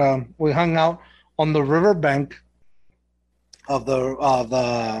soda. We hung out on the riverbank of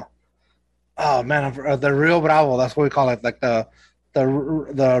the Rio Bravo. That's what we call it, like the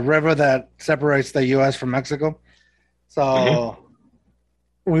river that separates the U.S. from Mexico. So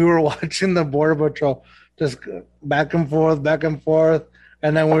we were watching the Border Patrol just back and forth,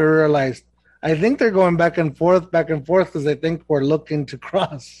 and then we realized, I think they're going back and forth because they think we're looking to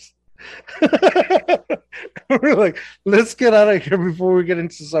cross. We're like, let's get out of here before we get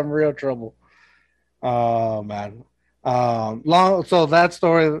into some real trouble. Oh man. So that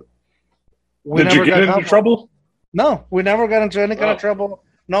story. Did you get into trouble? No, we never got into any kind of trouble.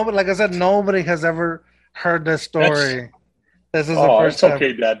 Nobody, like I said, nobody has ever heard this story. This is the first time.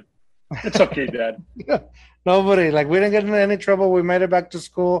 Okay, Dad. It's okay, Dad. Nobody. Like, we didn't get into any trouble. We made it back to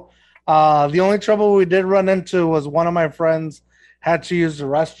school. The only trouble we did run into was one of my friends had to use the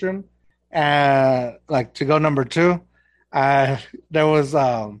restroom, and like to go number 2. There was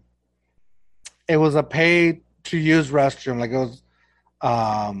it was a pay to use restroom. Like it was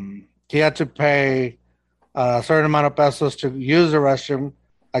he had to pay a certain amount of pesos to use the restroom,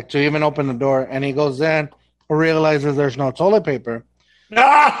 like to even open the door. And he goes in, realizes there's no toilet paper.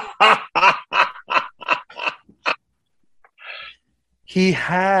 He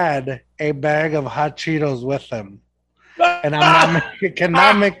had a bag of hot Cheetos with him. And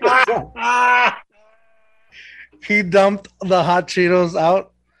cannot make this up. He dumped the hot Cheetos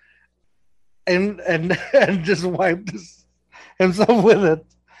out and just wiped himself with it.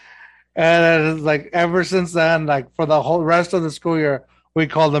 And it's like ever since then, like for the whole rest of the school year, we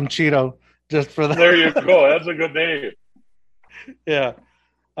call them Cheeto just for that. There you go. That's a good name. Yeah.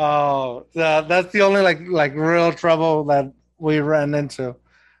 Oh, that's the only like real trouble that we ran into.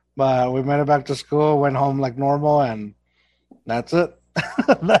 But we made it back to school, went home like normal, and that's it.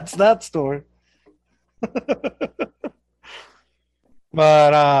 That's that story.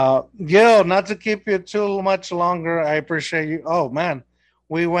 But Gil, not to keep you too much longer, I appreciate you. Oh man,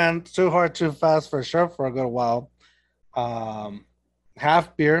 we went too hard, too fast for sure for a good while.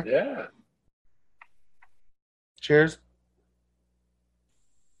 Half beer. Yeah. Cheers.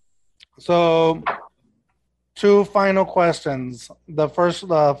 So, 2 final questions. The first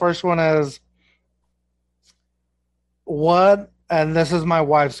one is, what and this is my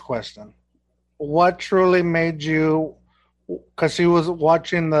wife's question. What truly made you, because she was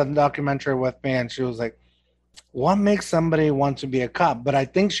watching the documentary with me and she was like, what makes somebody want to be a cop? But I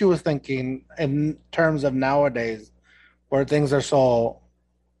think she was thinking in terms of nowadays where things are so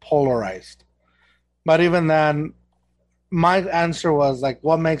polarized. But even then, my answer was like,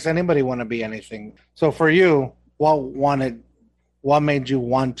 what makes anybody want to be anything? So for you, what made you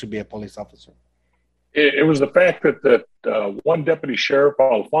want to be a police officer? It was the fact that one deputy sheriff,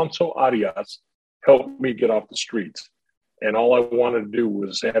 Alfonso Arias, helped me get off the streets. And all I wanted to do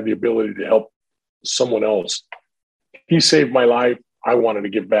was have the ability to help someone else. He saved my life. I wanted to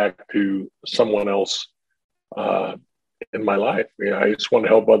give back to someone else in my life. I just wanted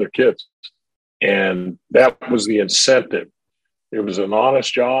to help other kids. And that was the incentive. It was an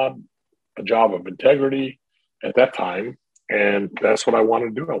honest job, a job of integrity at that time. And that's what I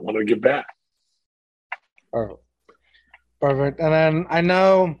wanted to do. I wanted to give back. Perfect. And then I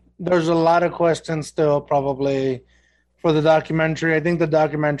know there's a lot of questions still probably for the documentary. I think the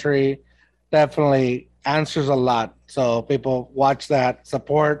documentary definitely answers a lot. So people watch that,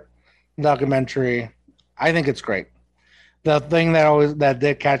 support the documentary. I think it's great. The thing that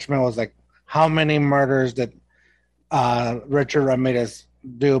did catch me was like, how many murders did Richard Ramirez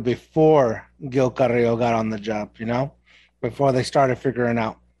do before Gil Carrillo got on the job, before they started figuring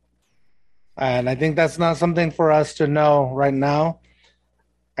out. And I think that's not something for us to know right now.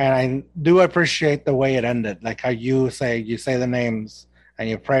 And I do appreciate the way it ended, like how you say the names and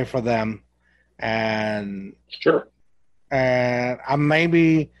you pray for them. And sure. And I may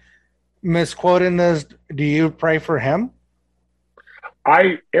be misquoting this. Do you pray for him?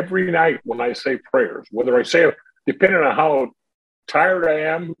 Every night when I say prayers, whether I say it, depending on how tired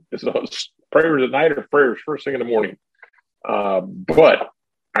I am, it's prayers at night or prayers first thing in the morning. But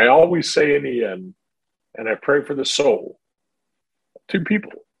I always say in the end, and I pray for the soul, two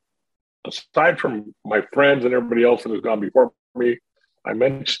people. Aside from my friends and everybody else that has gone before me, I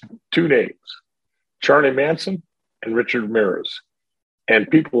mentioned two names, Charlie Manson and Richard Ramirez. And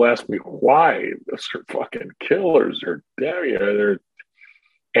people ask me why. They're fucking killers.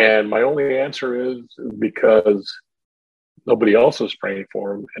 And my only answer is because nobody else is praying for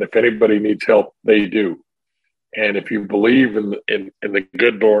them. And if anybody needs help, they do. And if you believe in the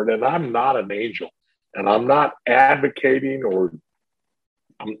good Lord, and I'm not an angel, and I'm not advocating or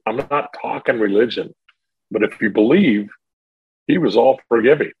I'm not talking religion, but if you believe, he was all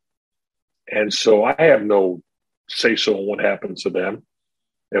forgiving. And so I have no say-so on what happens to them.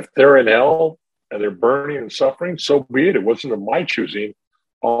 If they're in hell and they're burning and suffering, so be it. It wasn't of my choosing.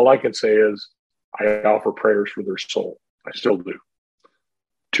 All I can say is I offer prayers for their soul. I still do.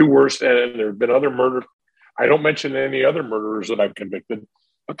 Two worst, and there have been other murders. I don't mention any other murderers that I've convicted,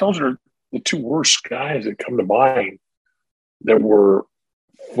 but those are the two worst guys that come to mind that were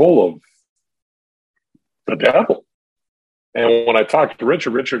full of the devil. And when I talked to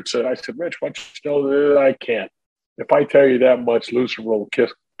Richard said, I said, Rich, what you know that I can't. If I tell you that much, Lucifer will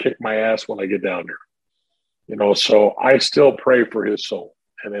kick my ass when I get down there. So I still pray for his soul.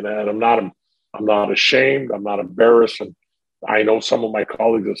 And I'm not ashamed. I'm not embarrassed. And I know some of my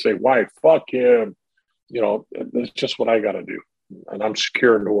colleagues that say, why? Fuck him. That's just what I got to do. And I'm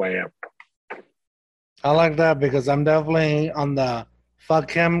secure in who I am. I like that because I'm definitely on the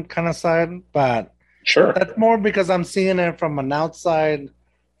fuck him kind of side. But sure, that's more because I'm seeing it from an outside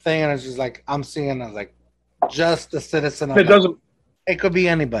thing. And it's just like, I'm seeing it as like just a citizen. It could be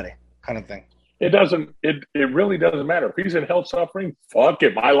anybody kind of thing. It really doesn't matter. If he's in hell suffering, fuck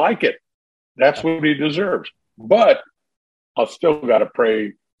him. I like it. That's what he deserves. But I'll still got to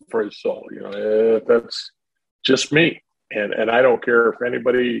pray for his soul. That's just me. And I don't care if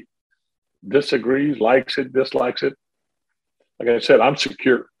anybody disagrees, likes it, dislikes it. Like I said, I'm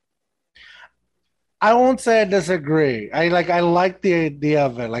secure. I won't say I disagree. I like the idea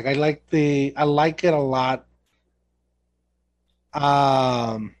of it. I like it a lot.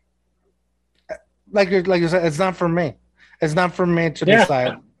 Like you said, it's not for me. It's not for me to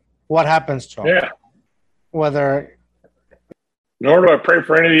decide what happens to him. Yeah. Whether. Nor do I pray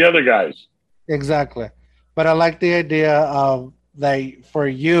for any of the other guys. Exactly. But I like the idea of for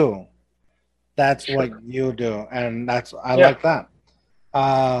you, that's sure. What you do. And I like that.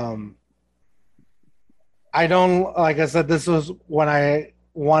 I don't, like I said, this was when I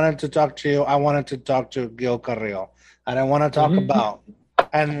wanted to talk to you. I wanted to talk to Gil Carrillo. I didn't want to talk about,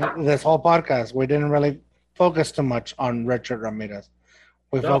 and this whole podcast, we didn't really focus too much on Richard Ramirez.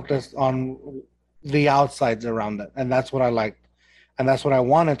 We focused on the outsides around it. And that's what I liked. And that's what I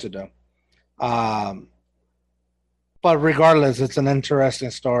wanted to do. But regardless, it's an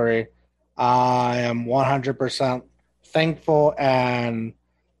interesting story. I am 100% thankful and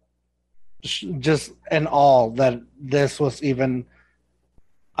just in awe that this was even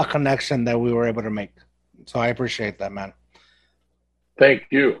a connection that we were able to make. So I appreciate that, man. Thank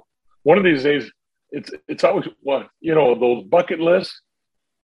you. One of these days, it's always those bucket lists.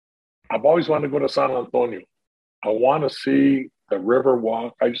 I've always wanted to go to San Antonio. I want to see the river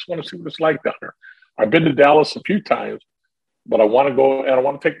walk. I just want to see what it's like down there. I've been to Dallas a few times, but I want to go and I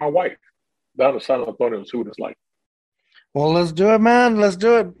want to take my wife down to San Antonio and see what it's like. Well, let's do it, man. Let's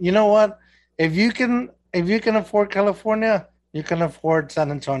do it. You know what? If you can afford California, you can afford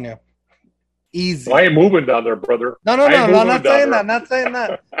San Antonio. Easy. Well, I ain't moving down there, brother. No, I'm not saying that. Not saying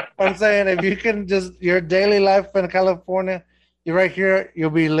that. I'm saying if you can just your daily life in California, you're right here, you'll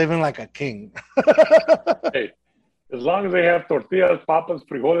be living like a king. Hey, as long as they have tortillas, papas,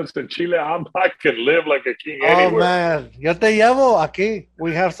 frijoles, and chile, I can live like a king anywhere. Oh, man. Yo te llevo aquí.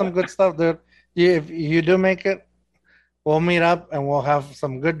 We have some good stuff, dude. If you do make it, we'll meet up and we'll have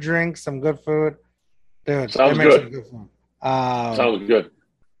some good drinks, some good food. Dude, sounds good. Some good food. Sounds good.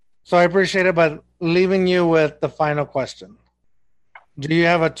 So I appreciate it, but leaving you with the final question. Do you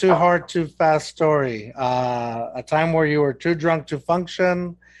have a too hard, too fast story? A time where you were too drunk to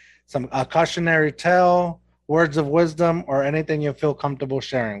function, a cautionary tale, words of wisdom, or anything you feel comfortable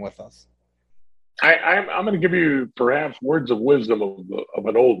sharing with us? I'm going to give you perhaps words of wisdom of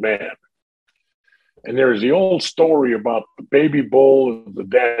an old man. And there's the old story about the baby bull and the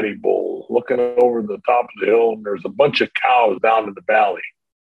daddy bull looking over the top of the hill, and there's a bunch of cows down in the valley.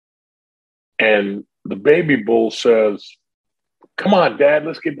 And the baby bull says, "Come on, Dad,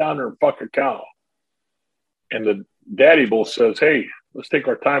 let's get down there and fuck a cow." And the daddy bull says, "Hey, let's take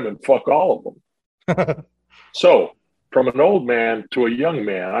our time and fuck all of them." So, from an old man to a young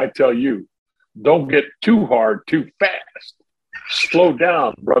man, I tell you, don't get too hard too fast. Slow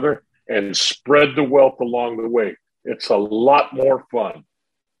down, brother, and spread the wealth along the way. It's a lot more fun.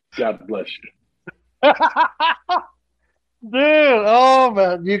 God bless you. Dude, oh,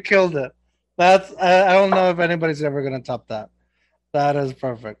 man, you killed it. I don't know if anybody's ever going to top that. That is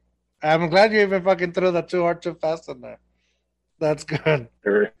perfect. I'm glad you even fucking threw that too hard, too fast in there. That's good.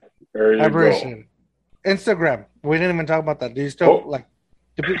 There I appreciate it. Instagram. We didn't even talk about that. Do you still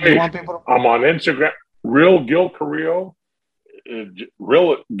do you want people to... I'm on Instagram. Real Gil Carrillo.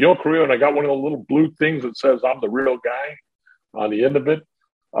 Real Gil Carrillo, and I got one of the little blue things that says I'm the real guy on the end of it.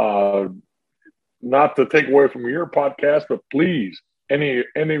 Not to take away from your podcast, but please, any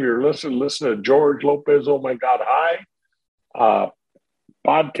of your listeners, listen to George Lopez, Oh My God Hi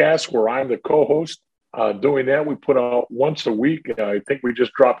podcast where I'm the co-host. Doing that, we put out once a week. I think we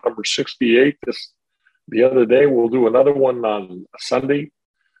just dropped number 68 the other day. We'll do another one on Sunday.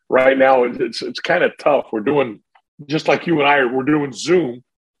 Right now, it's kind of tough. We're doing, just like you and I, we're doing Zoom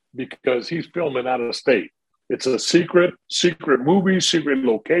because he's filming out of state. It's a secret movie, secret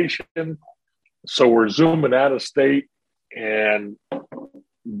location. So we're Zooming out of state.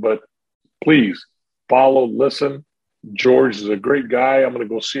 But please follow, listen. George is a great guy. I'm going to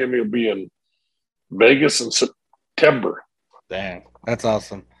go see him. He'll be in Vegas in September. Dang, that's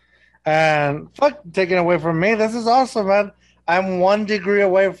awesome. And fuck taking away from me. This is awesome, man. I'm 1 degree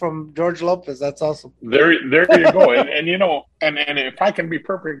away from George Lopez. That's awesome. There you go. and you know, and if I can be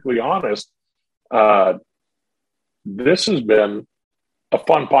perfectly honest, this has been a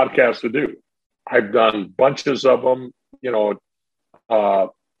fun podcast to do. I've done bunches of them. You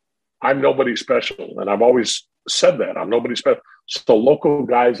know, I'm nobody special, and I've always said that I'm nobody special. So local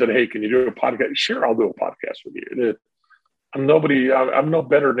guys said, "Hey, can you do a podcast?" Sure, I'll do a podcast with you. I'm nobody. I'm no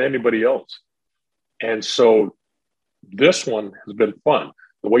better than anybody else. And so this one has been fun.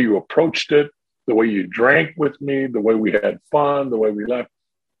 The way you approached it, the way you drank with me, the way we had fun, the way we left,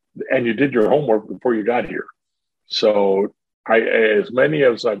 and you did your homework before you got here. So as many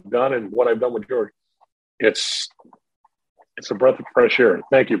as I've done and what I've done with George, it's a breath of fresh air.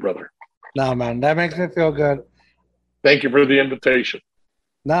 Thank you, brother. No, man, that makes me feel good. Thank you for the invitation.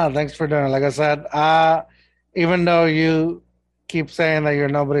 No, thanks for doing it. Like I said, even though you keep saying that you're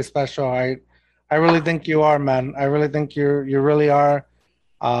nobody special, I really think you are, man. I really think you really are.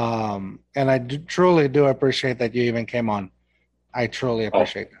 And I truly do appreciate that you even came on. I truly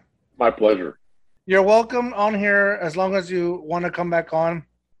appreciate it. My pleasure. You're welcome on here as long as you want to come back on.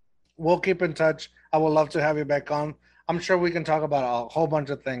 We'll keep in touch. I would love to have you back on. I'm sure we can talk about a whole bunch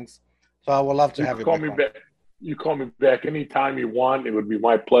of things. So I would love to have you back on. You call me back anytime you want. It would be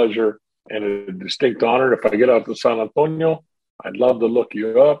my pleasure and a distinct honor. If I get out to San Antonio, I'd love to look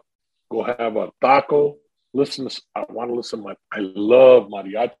you up. Go have a taco. I love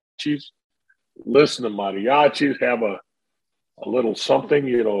mariachis. Listen to mariachis. Have a little something,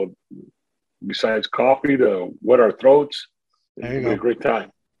 besides coffee to wet our throats. There you It'll be a go. great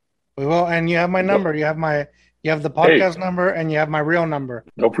time. We will, and you have my number. You have the podcast number, and you have my real number.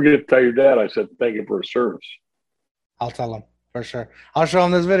 Don't forget to tell your dad I said thank you for his service. I'll tell him for sure. I'll show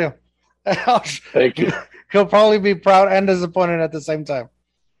him this video. Thank you. He'll probably be proud and disappointed at the same time.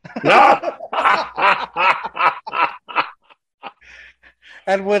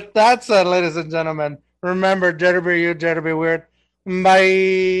 And with that said, ladies and gentlemen, remember, dare to be you, dare to be weird.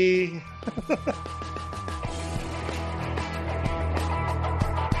 Bye.